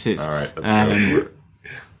connected. All right, let's go.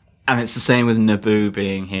 And it's the same with Naboo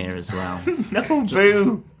being here as well.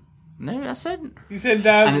 Naboo. No, I said... You said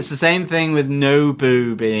And it's the same thing with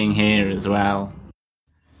Nobu being here as well.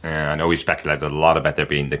 Yeah, I know we speculated a lot about there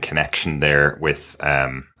being the connection there with,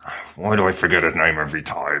 why do I forget his name every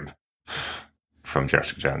time? From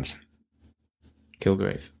Jessica Jones.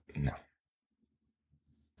 Kilgrave. No.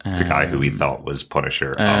 The guy who we thought was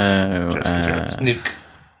Punisher of Jessica Jones. Nuke.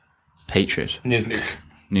 Patriot.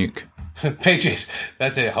 Nuke. Patriot.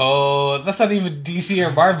 That's it. Oh, that's not even DC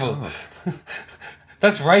or Marvel.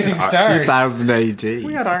 That's Rising Stars. 2018.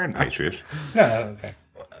 We had Iron Patriot. No, okay.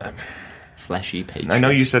 Fleshy Patriot. I know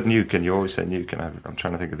you said Nuke, and you always say Nuke, and I'm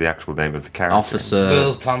trying to think of the actual name of the character. Officer...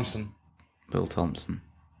 Bill Thompson. Bill Thompson.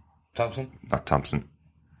 Thompson? Not Thompson.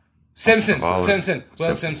 Simpson. Will Simpson.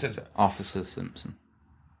 Officer Simpson.